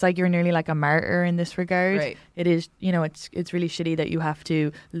it's like you're nearly like a martyr in this regard. Right. It is, you know, it's really shitty that you have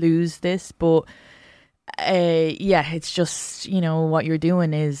to lose this, but it's just, you know, what you're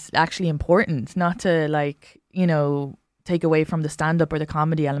doing is actually important, not to like, you know, take away from the stand-up or the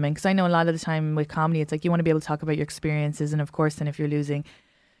comedy element. Because I know a lot of the time with comedy, it's like you want to be able to talk about your experiences, and of course then if you're losing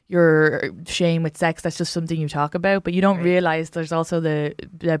your shame with sex, that's just something you talk about, but you don't realize there's also the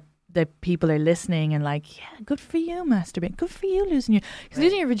people are listening and like, yeah, good for you masturbate, good for you losing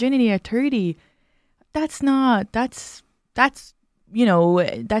losing your virginity at 30, that's not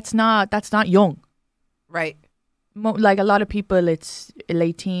young. Right. Like a lot of people, it's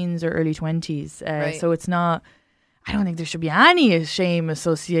late teens or early 20s. So it's not, I don't think there should be any shame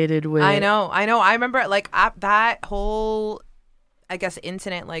associated with. I know. I remember like that whole, I guess,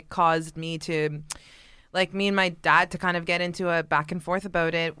 incident like caused me to, like, me and my dad to kind of get into a back and forth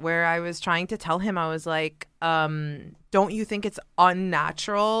about it, where I was trying to tell him, I was like, don't you think it's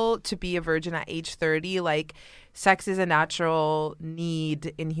unnatural to be a virgin at age 30? Like, sex is a natural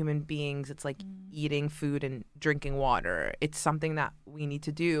need in human beings. It's like eating food and drinking water. It's something that we need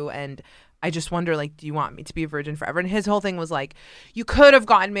to do. And I just wonder, like, do you want me to be a virgin forever? And his whole thing was like, you could have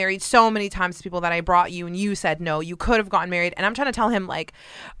gotten married so many times to people that I brought you and you said no. You could have gotten married. And I'm trying to tell him, like,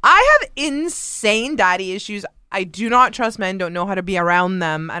 I have insane daddy issues. I do not trust men, don't know how to be around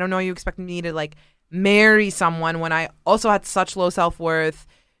them. I don't know you expect me to, like, marry someone when I also had such low self-worth,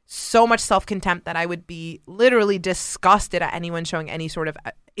 so much self-contempt that I would be literally disgusted at anyone showing any sort of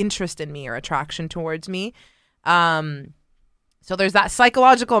interest in me or attraction towards me. So there's that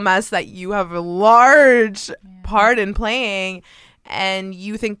psychological mess that you have a large part in playing, and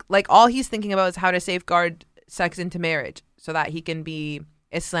you think, like, all he's thinking about is how to safeguard sex into marriage so that he can be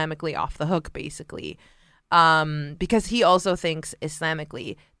Islamically off the hook, basically. Because he also thinks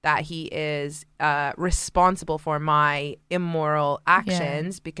Islamically that he is responsible for my immoral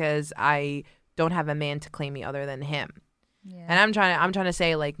actions because I don't have a man to claim me other than him. Yeah. And I'm trying to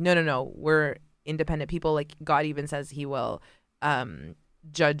say, like, no, we're independent people. Like, God even says he will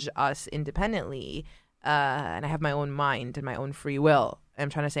judge us independently, and I have my own mind and my own free will. And I'm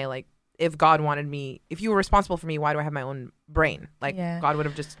trying to say, like, if God wanted me, if you were responsible for me, why do I have my own brain? Like, God would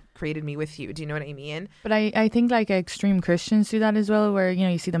have just created me with you. Do you know what I mean? But I think, like, extreme Christians do that as well, where, you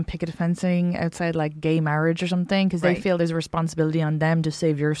know, you see them picket fencing outside, like, gay marriage or something, because they feel there's a responsibility on them to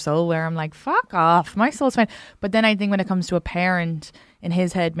save your soul, where I'm like, fuck off, my soul's fine. But then I think when it comes to a parent, in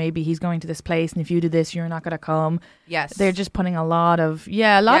his head, maybe he's going to this place, and if you do this, you're not going to come. Yes. They're just putting a lot of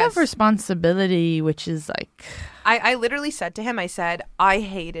responsibility, which is like... I literally said to him, I said, I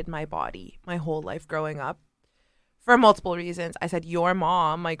hated my body my whole life growing up for multiple reasons. I said, your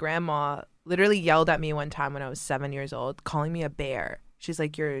mom, my grandma, literally yelled at me one time when I was 7 years old, calling me a bear. She's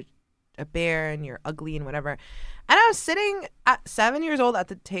like, you're a bear and you're ugly and whatever. And I was sitting at 7 years old at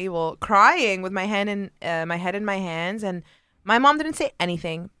the table crying with my head in my hands, and my mom didn't say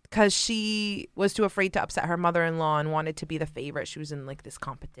anything because she was too afraid to upset her mother-in-law and wanted to be the favorite. She was in, like, this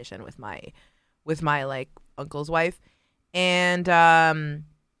competition with my like uncle's wife, and I,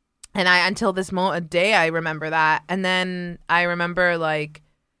 until this day, I remember that. And then I remember, like,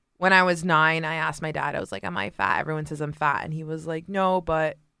 when I was 9, I asked my dad, I was like, am I fat? Everyone says I'm fat, and he was like, no,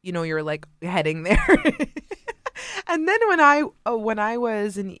 but, you know, you're, like, heading there. And then when I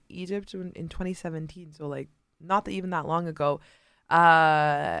was in Egypt in 2017, so like not even that long ago,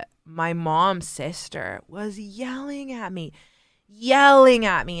 my mom's sister was yelling at me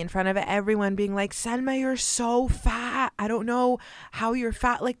in front of everyone, being like, Selma, you're so fat. I don't know how you're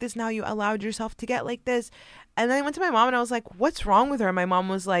fat like this now. You allowed yourself to get like this. And then I went to my mom and I was like, what's wrong with her? And my mom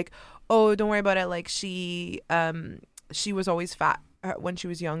was like, oh, don't worry about it. Like she was always fat when she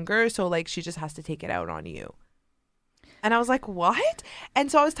was younger. So like she just has to take it out on you. And I was like, what?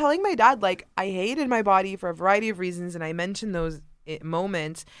 And so I was telling my dad, like, I hated my body for a variety of reasons. And I mentioned those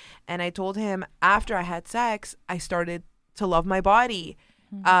moments. And I told him after I had sex, I started to love my body.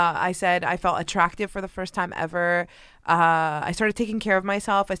 I said I felt attractive for the first time ever. I started taking care of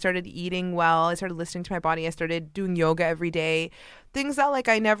myself. I started eating well. I started listening to my body. I started doing yoga every day. Things that like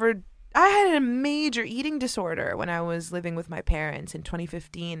I had a major eating disorder when I was living with my parents in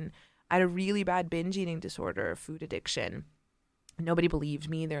 2015. I had a really bad binge eating disorder, food addiction. Nobody believed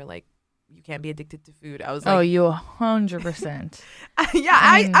me. They're like, you can't be addicted to food. I was like, oh, you 100%. Yeah,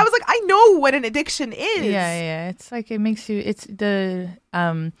 I was like, I know what an addiction is. Yeah. It's like, it makes you, it's the,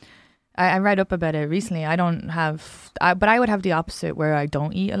 I read up about it recently. I don't have, but I would have the opposite where I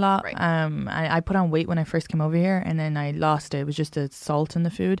don't eat a lot. Right. I put on weight when I first came over here and then I lost it. It was just the salt in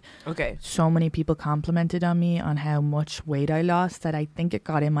the food. Okay. So many people complimented on me on how much weight I lost that I think it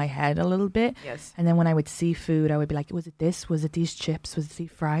got in my head a little bit. Yes. And then when I would see food, I would be like, was it this? Was it these chips? Was it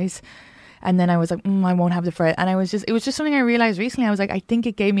these fries? And then I was like, I won't have the fries. And it was just something I realized recently. I was like, I think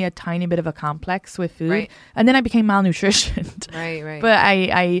it gave me a tiny bit of a complex with food. Right. And then I became malnutritioned. Right.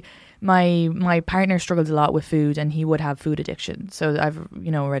 But my partner struggles a lot with food and he would have food addiction. So I've,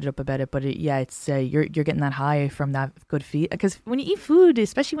 read up about it. But it's you're getting that high from that good feed. Because when you eat food,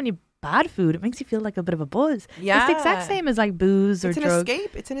 especially when you bad food, it makes you feel like a bit of a buzz. Yeah. It's the exact same as like booze or drugs.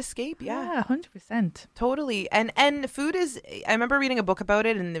 It's an escape. Yeah. 100%. Totally. And food is, I remember reading a book about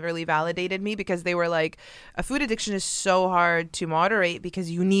it and it really validated me because they were like, a food addiction is so hard to moderate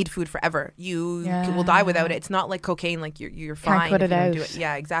because you need food forever. You will die without it. It's not like cocaine, like you're fine. Can't cut it out. Do it.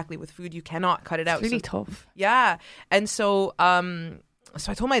 Yeah, exactly. With food, you cannot cut it out. It's really tough. Yeah. And so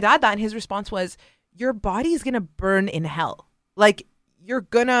I told my dad that and his response was, your body is going to burn in hell. Like, you're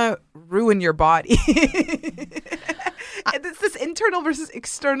gonna ruin your body. It's this internal versus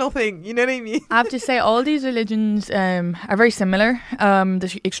external thing. You know what I mean? I have to say, all these religions are very similar,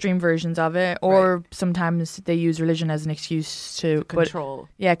 the extreme versions of it. Or sometimes they use religion as an excuse to control.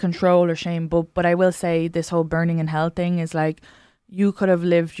 Control or shame. But I will say this whole burning in hell thing is like, you could have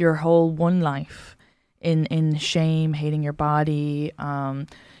lived your whole one life in shame, hating your body,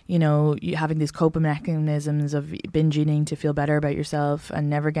 you having these coping mechanisms of binge eating to feel better about yourself and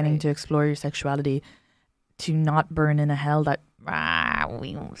never getting to explore your sexuality, to not burn in a hell that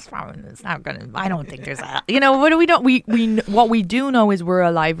it's not gonna. I don't think there's a. What we do know is we're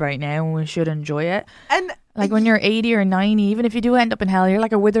alive right now and we should enjoy it. And like when you're 80 or 90, even if you do end up in hell, you're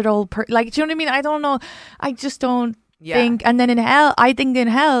like a withered old like, do you know what I mean? I don't know. I just don't. Think, and then in hell, I think in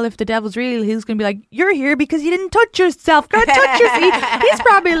hell, if the devil's real, he's going to be like, you're here because you didn't touch yourself. Go touch your feet. He's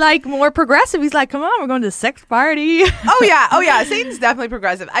probably like more progressive. He's like, come on, we're going to the sex party. Oh yeah. Satan's definitely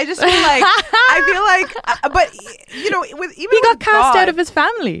progressive. I just feel like, but he got cast out of his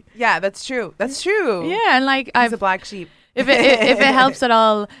family. Yeah, that's true. Yeah, and like he's a black sheep. If it helps at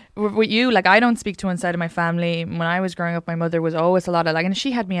all with you, like I don't speak to one side of my family. When I was growing up, my mother was always a lot of like, and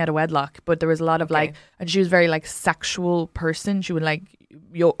she had me out of wedlock, but there was a lot of like, and she was very like sexual person. She would like,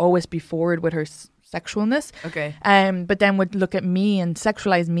 you'll always be forward with her sexualness. Okay. But then would look at me and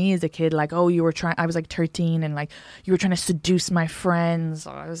sexualize me as a kid, like, oh, I was like 13 and like you were trying to seduce my friends.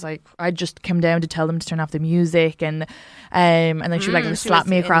 I was like, I just came down to tell them to turn off the music and then she would like slap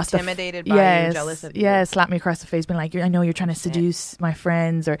me across intimidated by you, jealous of you. Yeah, slap me across the face, being like, I know you're trying to seduce my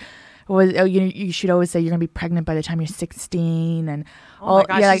friends, or you should always say you're gonna be pregnant by the time you're 16, and my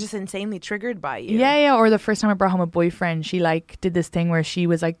gosh, she's just insanely triggered by you. Yeah. Or the first time I brought home a boyfriend, she like did this thing where she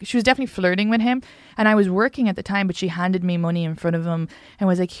was definitely flirting with him, and I was working at the time, but she handed me money in front of him and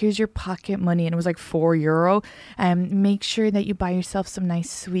was like, here's your pocket money, and it was like €4. Make sure that you buy yourself some nice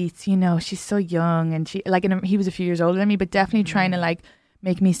sweets. She's so young, and she like, and he was a few years older than me, but definitely trying to like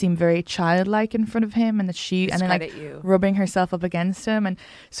make me seem very childlike in front of him, and that and then like rubbing herself up against him, and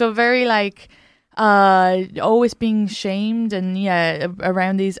so very like always being shamed, and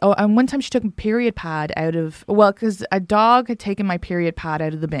around these. Oh, and one time she took a period pad out of, because a dog had taken my period pad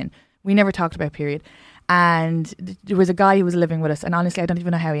out of the bin. We never talked about period. And there was a guy who was living with us, and honestly I don't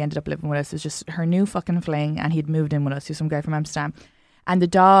even know how he ended up living with us. It was just her new fucking fling, and he'd moved in with us. He was some guy from Amsterdam. And the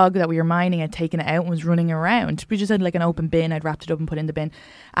dog that we were minding had taken it out and was running around. We just had like an open bin. I'd wrapped it up and put it in the bin.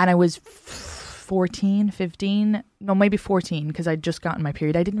 And I was 14, 15, no, maybe 14, because I'd just gotten my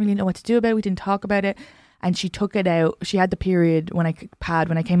period. I didn't really know what to do about it. We didn't talk about it. And she took it out. She had the period when I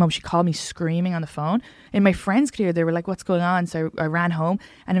came home. She called me screaming on the phone. And my friends could hear. They were like, what's going on? So I ran home.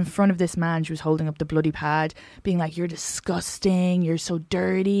 And in front of this man, she was holding up the bloody pad, being like, you're disgusting. You're so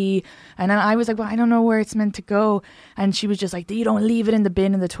dirty. And then I was like, well, I don't know where it's meant to go. And she was just like, you don't leave it in the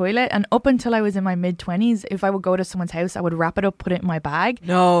bin in the toilet. And up until I was in my mid-20s, if I would go to someone's house, I would wrap it up, put it in my bag.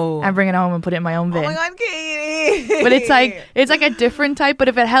 No. And bring it home and put it in my own bin. Oh my God, Katie. But it's like a different type. But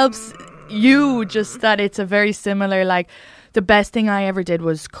if it helps you, just that it's a very similar, like, the best thing I ever did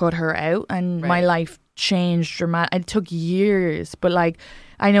was cut her out, and my life changed dramatically. It took years, but like,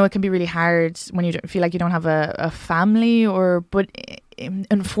 I know it can be really hard when you feel like you don't have a family, but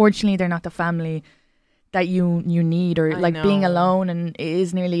unfortunately they're not the family that you need, or like being alone and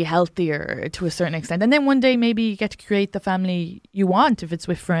is nearly healthier to a certain extent. And then one day maybe you get to create the family you want. If it's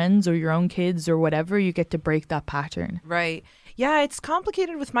with friends or your own kids or whatever, you get to break that pattern. Right. Yeah, it's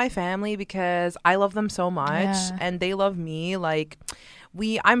complicated with my family because I love them so much and they love me. Like,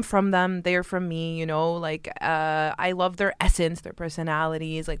 I'm from them, they're from me, you know, like, I love their essence, their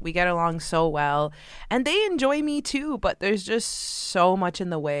personalities, like, we get along so well, and they enjoy me too, but there's just so much in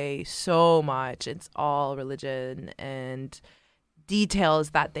the way, so much. It's all religion and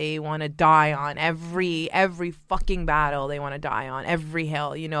details that they want to die on, every fucking battle they want to die on, every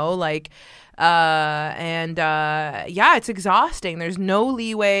hill, you know, like, it's exhausting. There's no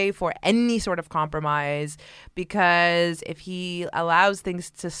leeway for any sort of compromise, because if he allows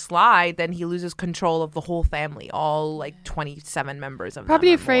things to slide, then he loses control of the whole family, all like 27 members of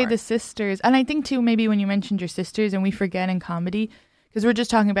probably them afraid the sisters. And I think too, maybe when you mentioned your sisters, and we forget in comedy, because we're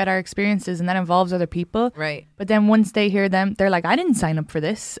just talking about our experiences and that involves other people. Right. But then once they hear them, they're like, I didn't sign up for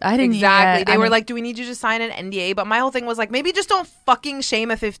this. I didn't. Exactly. They were like, do we need you to sign an NDA? But my whole thing was like, maybe just don't fucking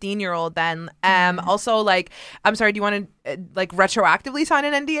shame a 15-year-old then. Also, like, I'm sorry, do you want to like retroactively sign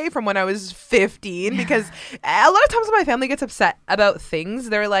an NDA from when I was 15? Because a lot of times when my family gets upset about things,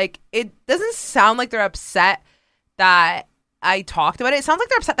 they're like, it doesn't sound like they're upset that I talked about it. It sounds like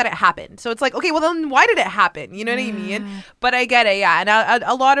they're upset that it happened. So it's like, okay, well then why did it happen? You know what I mean? But I get it, yeah. And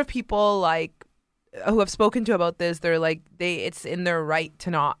a lot of people like who have spoken to about this, they're like, it's in their right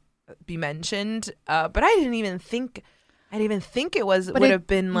to not be mentioned. But I didn't even think it would have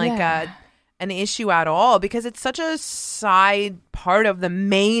been like an issue at all, because it's such a side part of the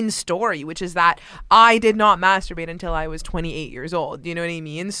main story, which is that I did not masturbate until I was 28 years old. You know what I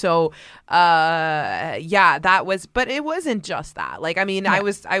mean? So, that was, but it wasn't just that. Like, I mean, I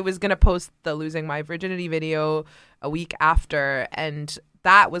was going to post the losing my virginity video a week after, and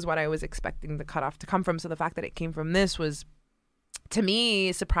that was what I was expecting the cutoff to come from. So the fact that it came from this was, to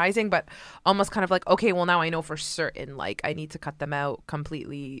me, surprising, but almost kind of like, okay, well, now I know for certain, like, I need to cut them out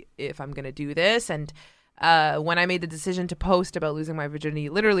completely if I'm going to do this. And when I made the decision to post about losing my virginity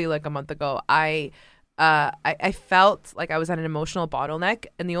literally like a month ago, I felt like I was at an emotional bottleneck.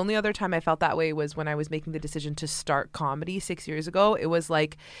 And the only other time I felt that way was when I was making the decision to start comedy 6 years ago. It was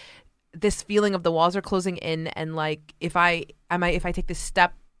like this feeling of the walls are closing in, and like, if I take this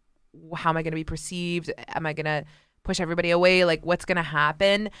step, how am I going to be perceived? Am I going to push everybody away? Like, what's gonna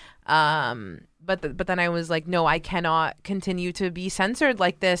happen? But then I was like, no, I cannot continue to be censored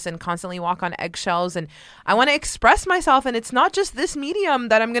like this and constantly walk on eggshells, and I want to express myself, and it's not just this medium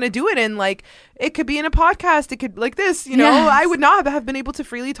that I'm gonna do it in. Like, it could be in a podcast, it could like this, you know. Yes. I would not have been able to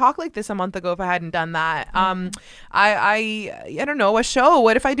freely talk like this a month ago if I hadn't done that. I don't know, a show.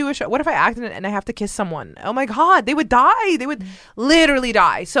 What if I do a show? What if I act in it and I have to kiss someone? Oh my God, they would die. They would literally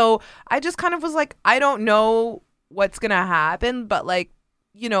die. So I just kind of was like, I don't know what's gonna happen, but like,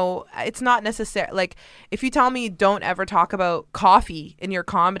 you know, it's not necessary. Like, if you tell me don't ever talk about coffee in your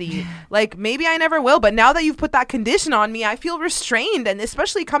comedy, like, maybe I never will. But now that you've put that condition on me, I feel restrained. And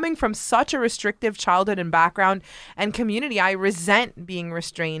especially coming from such a restrictive childhood and background and community, I resent being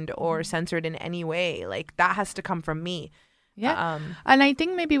restrained or censored in any way. Like, that has to come from me. Yeah. And I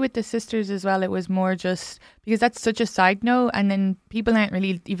think maybe with the sisters as well, it was more just because that's such a side note, and then people aren't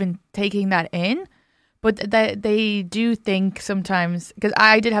really even taking that in. But they do think sometimes, because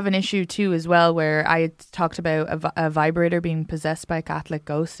I did have an issue too as well, where I had talked about a vibrator being possessed by a Catholic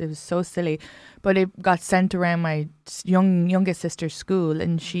ghost. It was so silly. But it got sent around my youngest sister's school,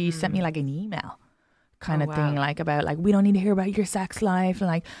 and she sent me like an email kind of thing, like about like, we don't need to hear about your sex life, and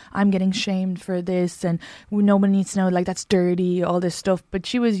like, I'm getting shamed for this, and nobody needs to know, like, that's dirty, all this stuff. But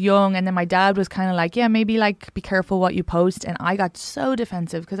she was young, and then my dad was kind of like, yeah, maybe like be careful what you post. And I got so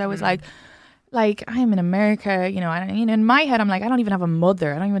defensive because I was like, I'm in America, you know, in my head, I'm like, I don't even have a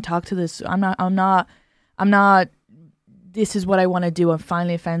mother. I don't even talk to this. I'm not this is what I want to do. I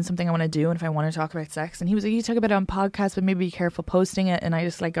finally found something I want to do. And if I want to talk about sex, and he was like, you talk about it on podcasts, but maybe be careful posting it. And I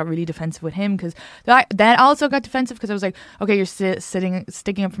just like got really defensive with him because that also got defensive because I was like, okay, you're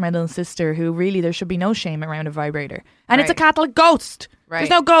sticking up for my little sister who really there should be no shame around a vibrator. And it's a Catholic ghost. Right. There's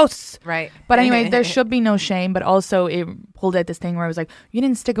no ghosts. Right. But anyway, there should be no shame. But also it pulled out this thing where I was like, you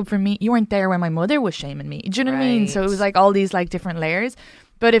didn't stick up for me. You weren't there when my mother was shaming me. Do you know what I mean? So it was like all these like different layers.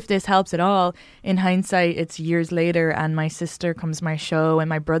 But if this helps at all, in hindsight, it's years later and my sister comes to my show and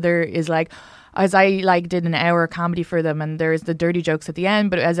my brother is like, as I like did an hour comedy for them and there's the dirty jokes at the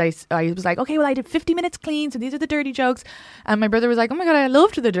end. But as I was like, okay, well, I did 50 minutes clean. So these are the dirty jokes. And my brother was like, oh my God, I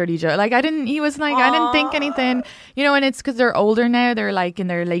loved the dirty joke. Like he was like, I didn't think anything, you know, and it's because they're older now. They're like in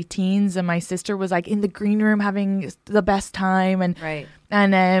their late teens. And my sister was like in the green room having the best time.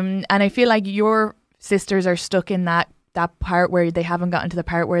 And I feel like your sisters are stuck in that part where they haven't gotten to the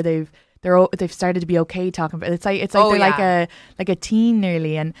part where they've started to be okay talking about it. It's like they're like a teen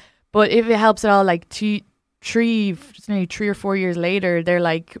nearly. But if it helps at all, like nearly 3 or 4 years later, they're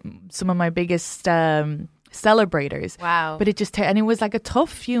like some of my biggest celebrators. Wow. But it was like a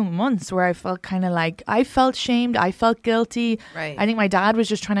tough few months where I felt kind of like I felt shamed, I felt guilty. Right. I think my dad was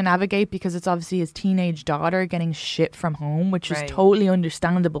just trying to navigate because it's obviously his teenage daughter getting shit from home, which is totally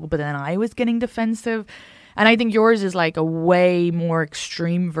understandable. But then I was getting defensive. And I think yours is like a way more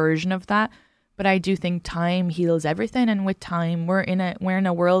extreme version of that. But I do think time heals everything. And with time, we're in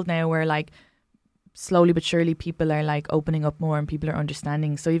a world now where like slowly but surely people are like opening up more and people are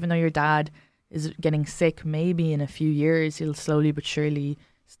understanding. So even though your dad is getting sick, maybe in a few years, he'll slowly but surely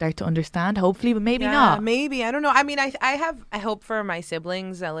start to understand, hopefully, but maybe not. Maybe. I don't know. I mean, I hope for my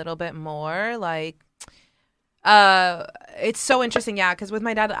siblings a little bit more. Like, it's so interesting, because with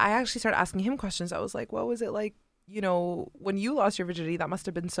my dad, I actually started asking him questions. I was like, what was it like, you know, when you lost your virginity? That must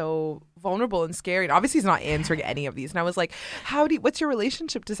have been so vulnerable and scary. And obviously he's not answering any of these. And I was like, what's your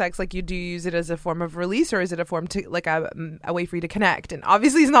relationship to sex? Like, do you use it as a form of release, or is it a form to like a way for you to connect? And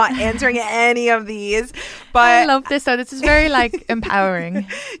obviously he's not answering any of these, but I love this. So this is very like empowering.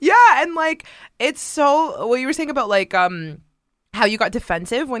 Yeah. And like, it's so, what you were saying about like, how you got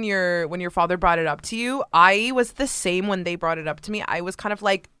defensive when your father brought it up to you. I was the same when they brought it up to me. I was kind of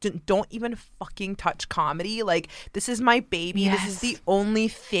like, don't even fucking touch comedy. Like, this is my baby. Yes. This is the only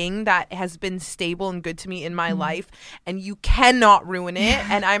thing that has been stable and good to me in my life, and you cannot ruin it.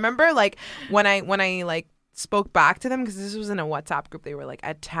 And I remember like when I like spoke back to them, because this was in a WhatsApp group, they were like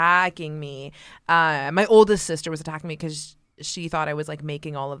attacking me. My oldest sister was attacking me because she thought I was like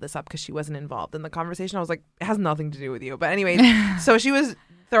making all of this up because she wasn't involved in the conversation. I was like, it has nothing to do with you. But anyways, so she was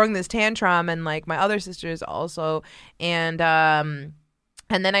throwing this tantrum, and like my other sisters also. And then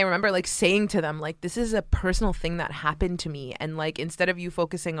I remember like saying to them, like, this is a personal thing that happened to me. And like, instead of you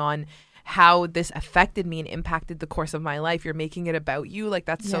focusing on how this affected me and impacted the course of my life, you're making it about you. Like,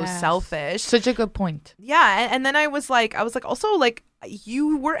 that's so selfish. Such a good point. Yeah. And then I was like, also like,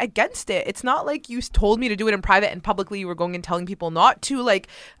 you were against it. It's not like you told me to do it in private and publicly you were going and telling people not to. Like,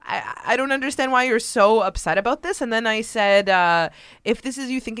 I don't understand why you're so upset about this. And then I said, if this is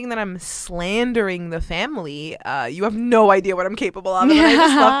you thinking that I'm slandering the family, you have no idea what I'm capable of. And then I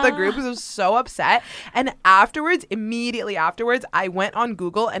just left the group because I was so upset. And immediately afterwards, I went on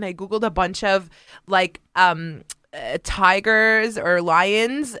Google and I Googled a bunch of like tigers or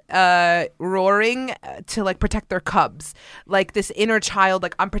lions roaring to like protect their cubs, like this inner child,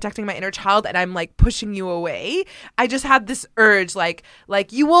 like I'm protecting my inner child and I'm like pushing you away. I just had this urge, like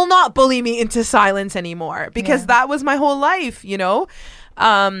you will not bully me into silence anymore, because that was my whole life, you know.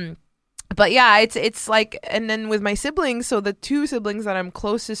 But yeah, it's like, and then with my siblings, so the two siblings that I'm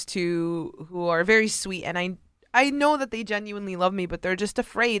closest to, who are very sweet, and I know that they genuinely love me, but they're just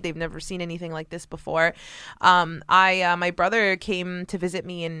afraid. They've never seen anything like this before. My brother came to visit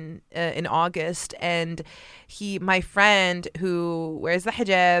me in August, and my friend who wears the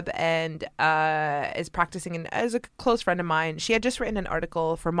hijab and is practicing, and is a close friend of mine, she had just written an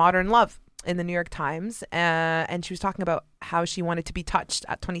article for Modern Love in the New York Times, and she was talking about how she wanted to be touched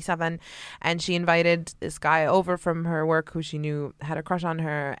at 27, and she invited this guy over from her work who she knew had a crush on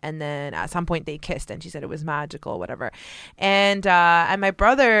her, and then at some point they kissed, and she said it was magical, whatever. And my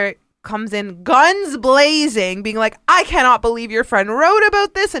brother comes in guns blazing, being like, I cannot believe your friend wrote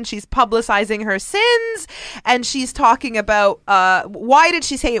about this, and she's publicizing her sins, and she's talking about why did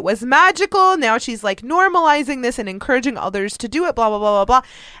she say it was magical? Now she's like normalizing this and encouraging others to do it, blah blah blah blah blah.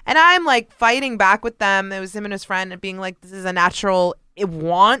 And I'm like fighting back with them. It was him and his friend, and being like, this is a natural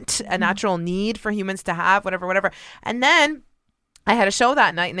a natural need for humans to have, whatever. And then I had a show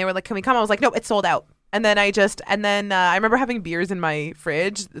that night, and they were like, can we come? I was like, no, it's sold out. And then I remember having beers in my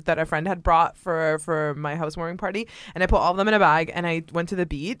fridge that a friend had brought for my housewarming party, and I put all of them in a bag, and I went to the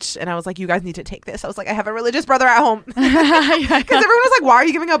beach, and I was like, you guys need to take this. I was like, I have a religious brother at home. Because everyone was like, why are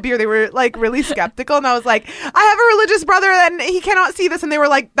you giving out beer? They were like really skeptical, and I was like, I have a religious brother and he cannot see this, and they were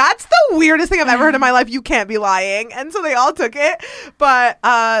like, that's the weirdest thing I've ever heard in my life. You can't be lying. And so they all took it. But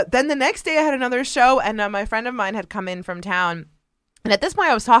then the next day I had another show, and my friend of mine had come in from town. And at this point,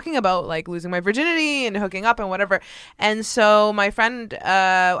 I was talking about like losing my virginity and hooking up and whatever. And so my friend,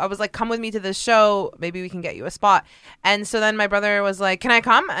 I was like, come with me to this show. Maybe we can get you a spot. And so then my brother was like, can I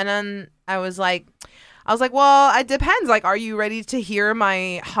come? And then I was like, well, it depends. Like, are you ready to hear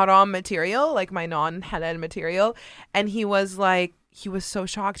my haram material, like my non-halal material? And he was so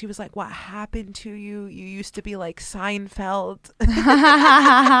shocked. He was like, what happened to you? You used to be like Seinfeld.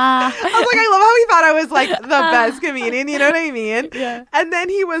 I was like, I love how he thought I was like the best comedian. You know what I mean? Yeah. And then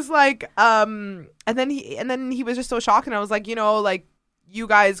he was like, and then he was just so shocked. And I was like, like, you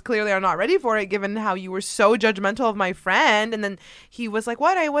guys clearly are not ready for it, given how you were so judgmental of my friend. And then he was like,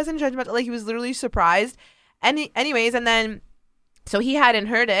 what? I wasn't judgmental. Like, he was literally surprised. Anyways, and then, so he hadn't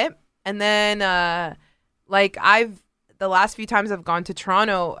heard it. And then, the last few times I've gone to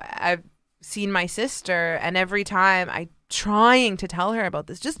Toronto, I've seen my sister, and every time I'm trying to tell her about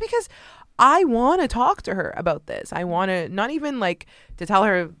this, just because I want to talk to her about this. I want to, not even like to tell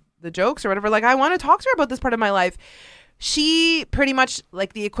her the jokes or whatever. Like, I want to talk to her about this part of my life. She pretty much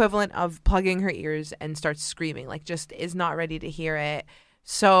like the equivalent of plugging her ears and starts screaming, like just is not ready to hear it.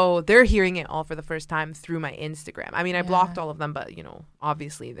 So they're hearing it all for the first time through my Instagram. I mean, I blocked all of them, but,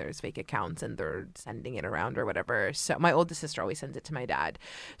 obviously there's fake accounts and they're sending it around or whatever. So my oldest sister always sends it to my dad.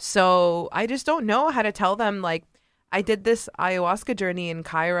 So I just don't know how to tell them. Like, I did this ayahuasca journey in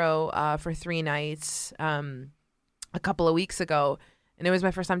Cairo for 3 nights a couple of weeks ago. And it was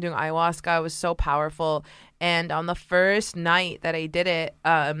my first time doing ayahuasca. It was so powerful. And on the first night that I did it,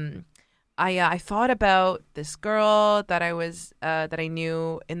 I thought about this girl that I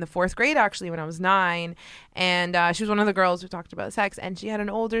knew in the 4th grade, actually, when I was 9. And she was one of the girls who talked about sex. And she had an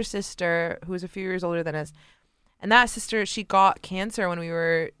older sister who was a few years older than us. And that sister, she got cancer when we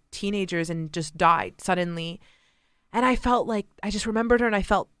were teenagers and just died suddenly. And I felt like, I just remembered her, and I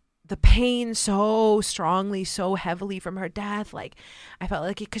felt the pain so strongly, so heavily from her death. Like, I felt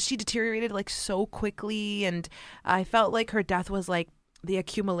like it, because she deteriorated like so quickly. And I felt like her death was like the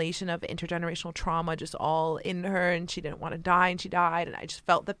accumulation of intergenerational trauma just all in her, and she didn't want to die, and she died. And I just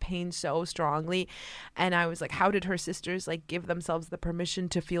felt the pain so strongly. And I was like, how did her sisters like give themselves the permission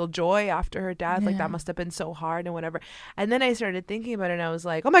to feel joy after her death? Like, that must have been so hard and whatever. And then I started thinking about it, and I was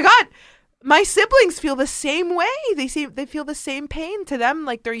like, oh my God, my siblings feel the same way. They feel the same pain. To them,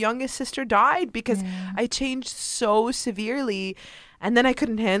 like, their youngest sister died because I changed so severely. And then I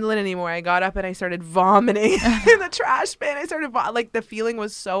couldn't handle it anymore. I got up and I started vomiting in the trash bin. I started like, the feeling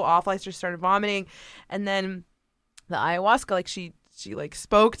was so awful. I just started vomiting. And then the ayahuasca, like, she like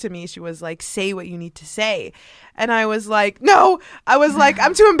spoke to me. She was like, say what you need to say. And I was like, no. I was like,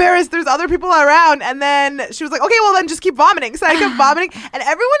 I'm too embarrassed. There's other people around. And then she was like, okay, well then just keep vomiting. So I kept vomiting. And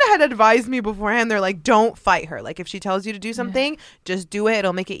everyone had advised me beforehand. They're like, don't fight her. Like, if she tells you to do something, just do it.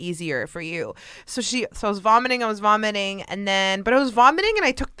 It'll make it easier for you. So I was vomiting. And then, but I was vomiting, and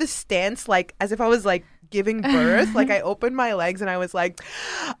I took this stance like as if I was like giving birth. Like, I opened my legs and I was like,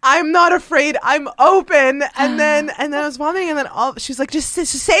 I'm not afraid, I'm open. And then I was vomiting, and then she's like, just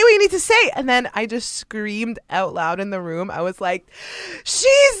say what you need to say. And then I just screamed out loud in the room. I was like,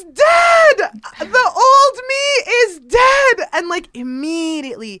 she's dead, the old me is dead. And like,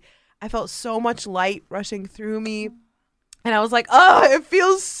 immediately I felt so much light rushing through me. And I was like, oh, it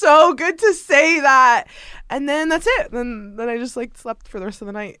feels so good to say that. And then that's it. Then I just like slept for the rest of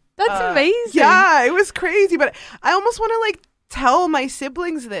the night. That's amazing. Yeah, it was crazy. But I almost want to like tell my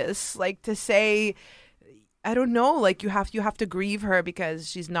siblings this, like, to say, I don't know, like, you have to grieve her because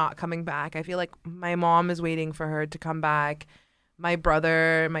she's not coming back. I feel like my mom is waiting for her to come back. My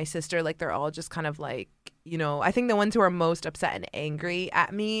brother, my sister, like, they're all just kind of like, I think the ones who are most upset and angry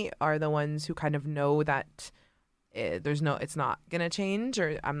at me are the ones who kind of know that it's not gonna change,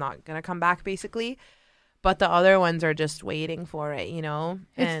 or I'm not gonna come back, basically. But the other ones are just waiting for it, and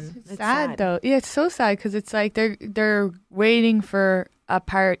it's sad though. Yeah, it's so sad, because it's like they're waiting for a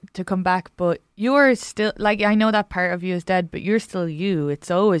part to come back, but you're still, like, I know that part of you is dead, but you're still you.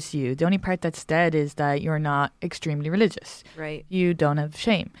 It's always you. The only part that's dead is that you're not extremely religious. Right. You don't have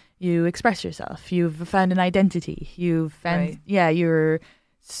shame. You express yourself. You've found an identity. You've found, you're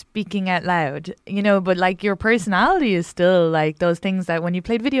speaking out loud, but like, your personality is still like those things that when you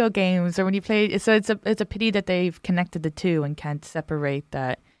played video games or when you played, so it's a pity that they've connected the two and can't separate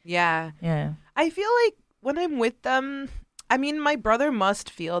that. Yeah. I I feel like when I'm with them, I mean, my brother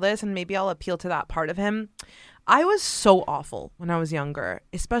must feel this, and maybe I'll appeal to that part of him. I was so awful when I was younger,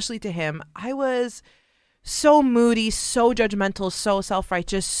 especially to him. I was so moody, so judgmental, so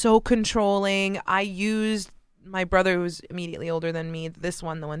self-righteous, so controlling. I used my brother, who was immediately older than me, the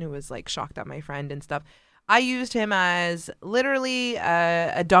one who was like shocked at my friend and stuff. I used him as literally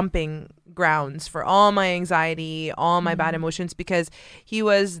a dumping grounds for all my anxiety, all my bad emotions, because he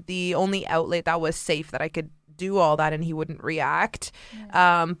was the only outlet that was safe that I could do all that and he wouldn't react.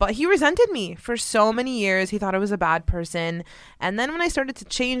 But he resented me for so many years. He thought I was a bad person. And then when I started to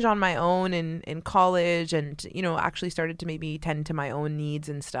change on my own in college and, you know, actually started to maybe tend to my own needs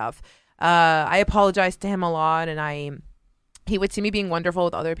and stuff, I apologized to him a lot, and he would see me being wonderful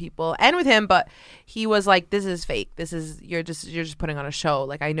with other people and with him, but he was like, this is fake. You're just putting on a show.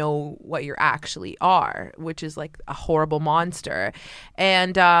 Like, I know what you actually are, which is like a horrible monster.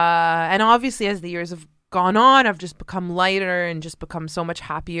 And obviously as the years have gone on, I've just become lighter and just become so much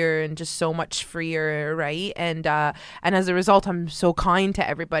happier and just so much freer, right? And as a result, I'm so kind to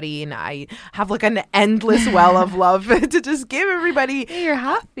everybody, and I have like an endless well of love to just give everybody. Yeah, you're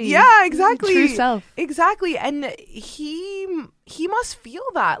happy. Yeah, exactly. True self. Exactly. And he must feel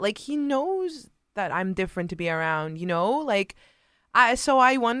that. Like, he knows that I'm different to be around, you know? Like, so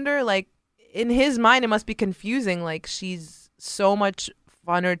I wonder, like, in his mind, it must be confusing. Like, she's so much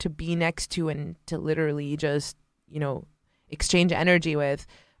funner to be next to and to literally just, you know, exchange energy with,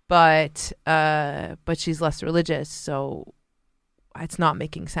 but she's less religious, so it's not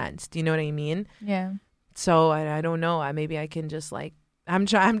making sense. Do you know what I mean? Yeah. So I don't know. Maybe I can just like, I'm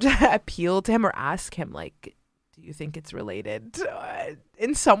trying to appeal to him or ask him, like, do you think it's related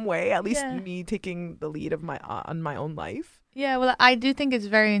in some way? At least me taking the lead of on my own life. Yeah. Well, I do think it's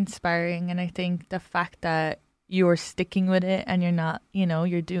very inspiring, and I think the fact that you're sticking with it and you're not, you know,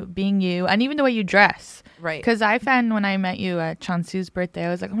 you're being you, and even the way you dress. Right. Because I found when I met you at Chansu's birthday, I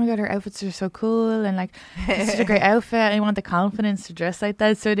was like, oh my God, her outfits are so cool, and like, it's such a great outfit. I want the confidence to dress like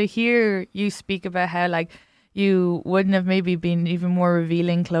that. So to hear you speak about how like you wouldn't have maybe been even more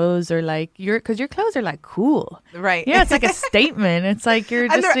revealing clothes, or like because your clothes are like cool. Right. Yeah, it's like a statement. It's like you're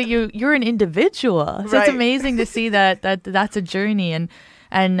just you're an individual. So it's amazing to see that's a journey.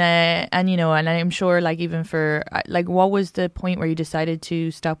 And you know, and I'm sure like even for like, what was the point where you decided to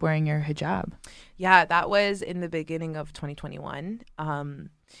stop wearing your hijab? Yeah, that was in the beginning of 2021.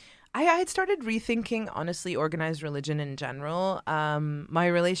 I had started rethinking, honestly, organized religion in general. My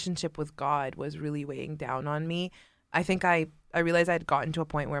relationship with God was really weighing down on me. I think I realized I had gotten to a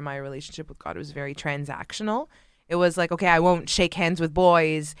point where my relationship with God was very transactional. It was like, okay, I won't shake hands with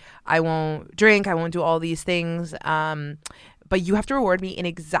boys. I won't drink. I won't do all these things. But you have to reward me in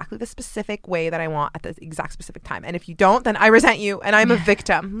exactly the specific way that I want at the exact specific time. And if you don't, then I resent you and I'm a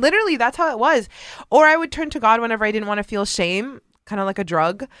victim. Literally, that's how it was. Or I would turn to God whenever I didn't want to feel shame, kind of like a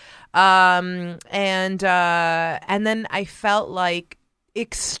drug. And then I felt like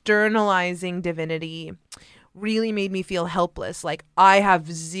externalizing divinity really made me feel helpless. Like, I have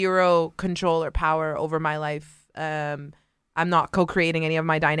zero control or power over my life. I'm not co-creating any of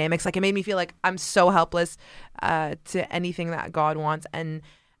my dynamics. Like, it made me feel like I'm so helpless to anything that God wants. And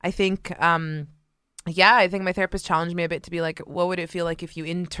I think, I think my therapist challenged me a bit to be like, what would it feel like if you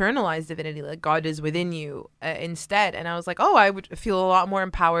internalize divinity, like God is within you instead? And I was like, oh, I would feel a lot more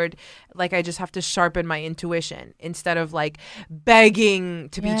empowered. Like, I just have to sharpen my intuition instead of like begging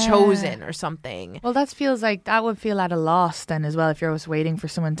to be chosen or something. Well, that would feel at a loss then as well, if you're always waiting for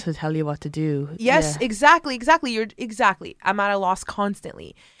someone to tell you what to do. Yes, exactly. I'm at a loss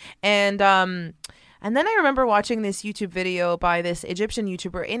constantly. And then I remember watching this YouTube video by this Egyptian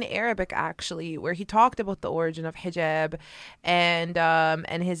YouTuber in Arabic, actually, where he talked about the origin of hijab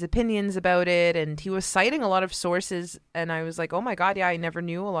and his opinions about it. And he was citing a lot of sources. And I was like, oh my God, yeah, I never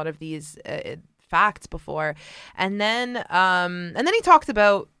knew a lot of these facts before. And then he talked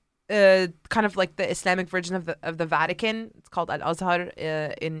about kind of like the Islamic version of the Vatican. It's called Al-Azhar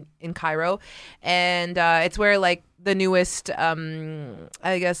in Cairo. And it's where like the newest,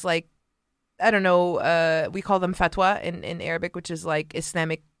 I guess, like, I don't know, we call them fatwa in Arabic, which is like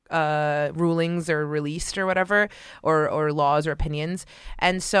Islamic rulings are released or whatever, or laws or opinions.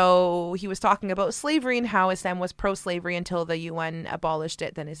 And so he was talking about slavery and how Islam was pro-slavery until the UN abolished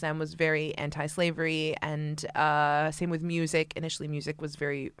it. Then Islam was very anti-slavery, and same with music. Initially, music was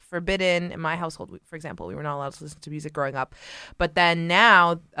very forbidden. In my household, for example, we were not allowed to listen to music growing up. But then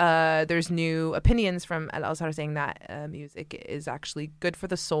now there's new opinions from Al-Azhar saying that music is actually good for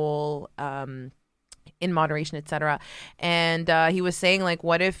the soul. in moderation, etc. And he was saying, like,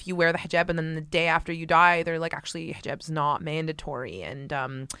 what if you wear the hijab and then the day after you die, they're like, actually, hijab's not mandatory, and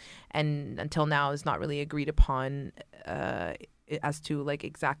until now is not really agreed upon as to like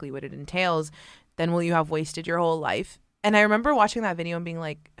exactly what it entails. Then will you have wasted your whole life? And I remember watching that video and being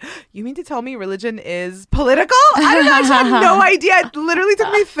like, you mean to tell me religion is political? I didn't actually have no idea. It literally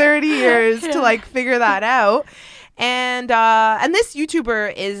took me 30 years to like figure that out. And this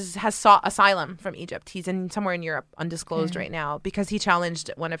YouTuber has sought asylum from Egypt. He's somewhere in Europe, undisclosed right now, because he challenged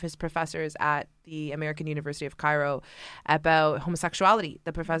one of his professors at the American University of Cairo about homosexuality.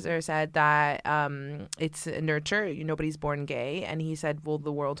 The professor said that it's a nurture. Nobody's born gay. And he said, well,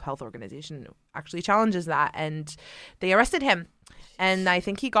 the World Health Organization actually challenges that. And they arrested him. And I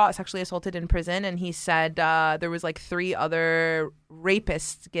think he got sexually assaulted in prison. And he said there was like 3 other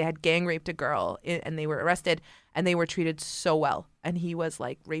rapists had gang raped a girl, and they were arrested, and they were treated so well. And he was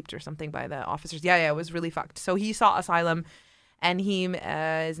like raped or something by the officers. Yeah, it was really fucked. So he sought asylum, and he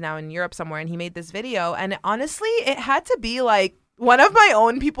is now in Europe somewhere. And he made this video. And honestly, it had to be like one of my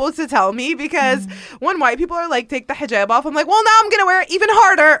own people to tell me, because when white people are like, take the hijab off, I'm like, well, now I'm going to wear it even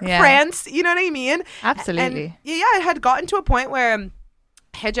harder, France. You know what I mean? Absolutely. And yeah, it had gotten to a point where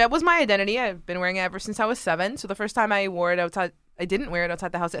hijab was my identity. I've been wearing it ever since I was 7. So the first time I wore it outside, I didn't wear it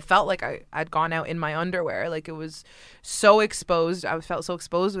outside the house. It felt like I'd gone out in my underwear. Like, it was so exposed. I felt so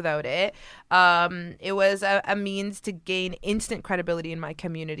exposed without it. It was a means to gain instant credibility in my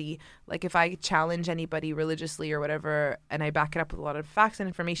community. Like, if I challenge anybody religiously or whatever, and I back it up with a lot of facts and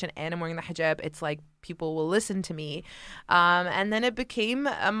information, and I'm wearing the hijab, it's like people will listen to me. And then it became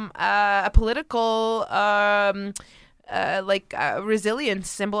a political resilience,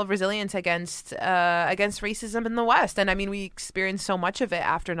 symbol of resilience against racism in the West. And I mean, we experienced so much of it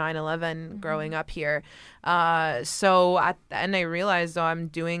after 9/11 growing up here. So at the end, I realized, I'm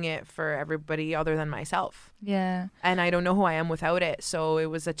doing it for everybody other than myself. Yeah. And I don't know who I am without it. So it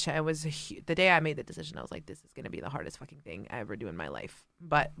was the day I made the decision, I was like, this is going to be the hardest fucking thing I ever do in my life.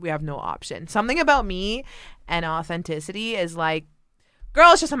 But we have no option. Something about me and authenticity is like,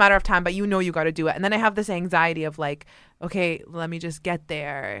 girl, it's just a matter of time, but you got to do it. And then I have this anxiety of like, okay, let me just get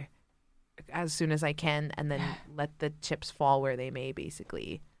there as soon as I can, and then let the chips fall where they may,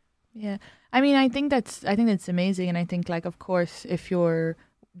 basically. Yeah. I mean, I think that's amazing. And I think, like, of course, if you're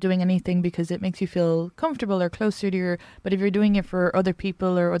doing anything because it makes you feel comfortable or closer to but if you're doing it for other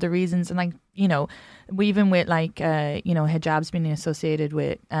people or other reasons, and like, even with like, hijabs being associated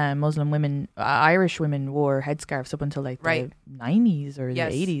with Muslim women, Irish women wore headscarves up until like the 90s or the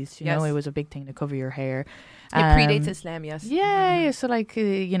 80s, it was a big thing to cover your hair. It predates Islam, yes. Yeah, so like,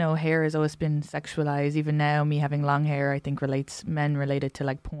 hair has always been sexualized. Even now, me having long hair, I think men related to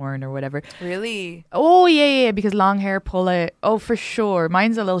like porn or whatever. Really? Oh, yeah, because long hair pull it. Oh, for sure.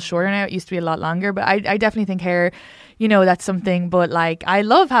 Mine's a little shorter now. It used to be a lot longer, but I definitely think hair, that's something. But like, I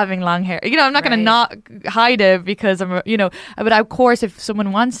love having long hair. I'm not going to not hide it because I'm, but of course, if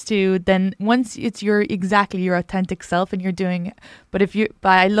someone wants to, then once it's your authentic self and you're doing it. But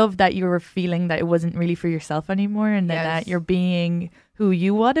I love that you were feeling that it wasn't really for yourself anymore, and that you're being who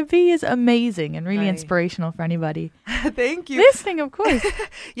you want to be is amazing and really inspirational for anybody. Thank you. Listening, of course.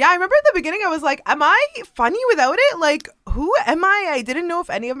 Yeah, I remember at the beginning I was like, am I funny without it? Like, who am I? I didn't know if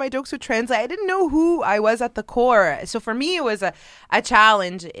any of my jokes would translate. I didn't know who I was at the core. So for me, it was a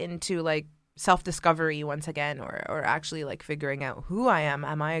challenge into like self-discovery once again, or actually like figuring out who I am.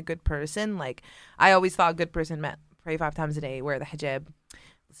 Am I a good person? Like, I always thought a good person meant pray 5 times a day, wear the hijab,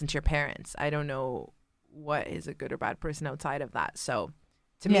 listen to your parents. I don't know what is a good or bad person outside of that. So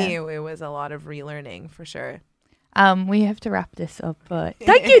to me, it was a lot of relearning for sure. We have to wrap this up, but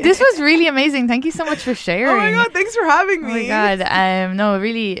thank you. This was really amazing. Thank you so much for sharing. Oh my God, thanks for having me. Oh my God. No,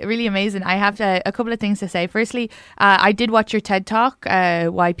 really, really amazing. I have a couple of things to say. Firstly, I did watch your TED Talk,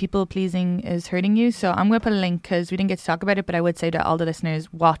 Why People Pleasing is Hurting You. So I'm going to put a link because we didn't get to talk about it, but I would say to all the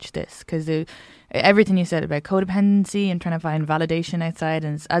listeners, watch this, because everything you said about codependency and trying to find validation outside,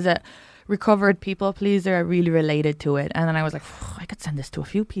 and as a recovered people pleaser, I really related to it. And then I was like, I could send this to a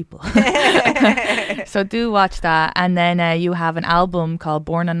few people. So do watch that. And then you have an album called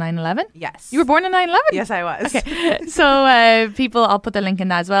Born on 9/11. Yes. You were born on 9/11? Yes, I was. Okay. So people, I'll put the link in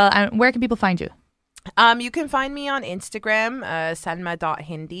that as well. And where can people find you? You can find me on Instagram,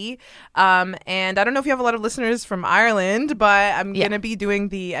 Salma.Hindy. And I don't know if you have a lot of listeners from Ireland, but I'm going to be doing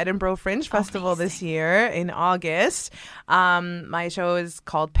the Edinburgh Fringe Festival this year in August. My show is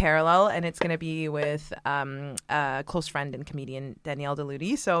called Parallel, and it's going to be with a close friend and comedian, Danielle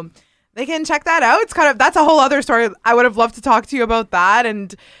Deludi. So they can check that out. That's a whole other story. I would have loved to talk to you about that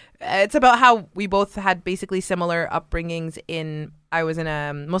and It's about how we both had basically similar upbringings I was in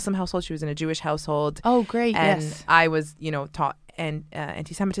a Muslim household. She was in a Jewish household. Oh, great. And yes. I was, taught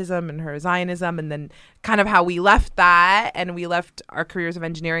anti-Semitism and her Zionism, and then kind of how we left that and we left our careers of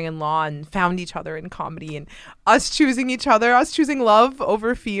engineering and law and found each other in comedy, and us choosing each other, us choosing love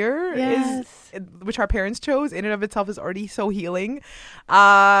over fear, which our parents chose, in and of itself is already so healing.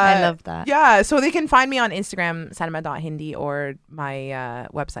 I love that. Yeah, so they can find me on Instagram, salma.hindy, or my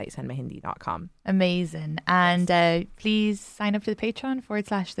website, salmahindy.com. Amazing. And please sign up to the Patreon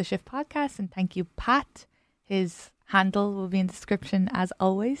 /The Shift Podcast. And thank you, Pat. His handle will be in the description as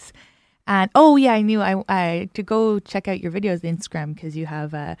always. And I knew I to go check out your videos on Instagram, because you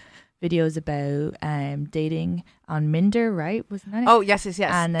have videos about dating on Minder, right? Wasn't that it? Oh, yes.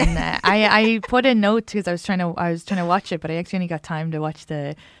 And then I put a note because I was trying to watch it, but I actually only got time to watch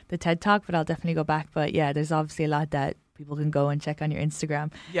the TED Talk. But I'll definitely go back. But yeah, there's obviously a lot that people can go and check on your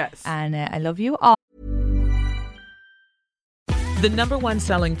Instagram. Yes. And I love you all. The #1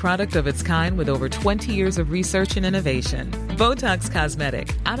 selling product of its kind with over 20 years of research and innovation. Botox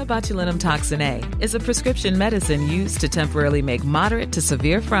Cosmetic, out of botulinum toxin A, is a prescription medicine used to temporarily make moderate to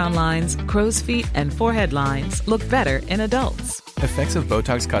severe frown lines, crow's feet, and forehead lines look better in adults. Effects of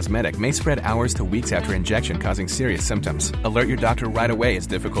Botox Cosmetic may spread hours to weeks after injection, causing serious symptoms. Alert your doctor right away as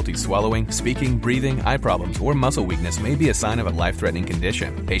difficulty swallowing, speaking, breathing, eye problems, or muscle weakness may be a sign of a life-threatening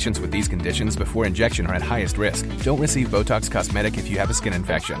condition. Patients with these conditions before injection are at highest risk. Don't receive Botox Cosmetic if you have a skin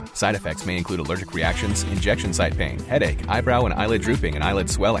infection. Side effects may include allergic reactions, injection site pain, headache, eyebrow and eyelid drooping, and eyelid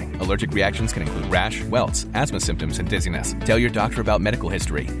swelling. Allergic reactions can include rash, welts, asthma symptoms, and dizziness. Tell your doctor about medical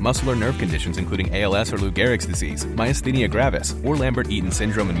history, muscle or nerve conditions including ALS or Lou Gehrig's disease, myasthenia gravis, or Lambert-Eaton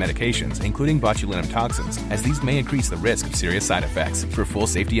syndrome, and medications, including botulinum toxins, as these may increase the risk of serious side effects. For full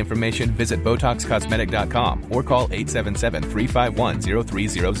safety information, visit BotoxCosmetic.com or call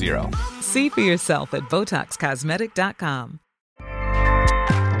 877-351-0300. See for yourself at BotoxCosmetic.com.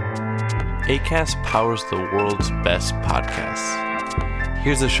 Acast powers the world's best podcasts.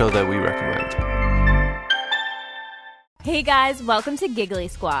 Here's a show that we recommend. Hey guys, welcome to Giggly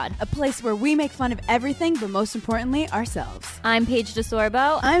Squad. A place where we make fun of everything, but most importantly, ourselves. I'm Paige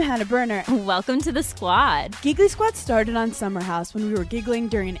DeSorbo. I'm Hannah Berner. Welcome to the squad. Giggly Squad started on Summer House when we were giggling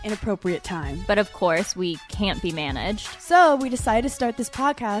during an inappropriate time. But of course, we can't be managed. So we decided to start this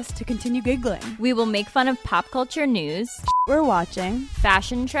podcast to continue giggling. We will make fun of pop culture news, we're watching,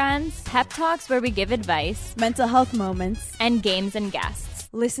 fashion trends, pep talks where we give advice, mental health moments, and games and guests.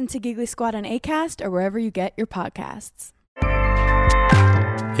 Listen to Giggly Squad on Acast or wherever you get your podcasts.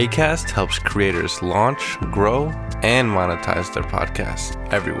 Acast helps creators launch, grow, and monetize their podcasts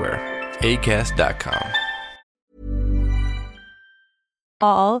everywhere. Acast.com.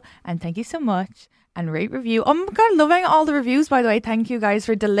 And thank you so much. And rate, review. Oh my God, loving all the reviews, by the way. Thank you guys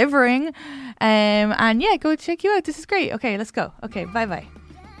for delivering. And yeah, go check you out. This is great. Okay, let's go. Okay, bye-bye.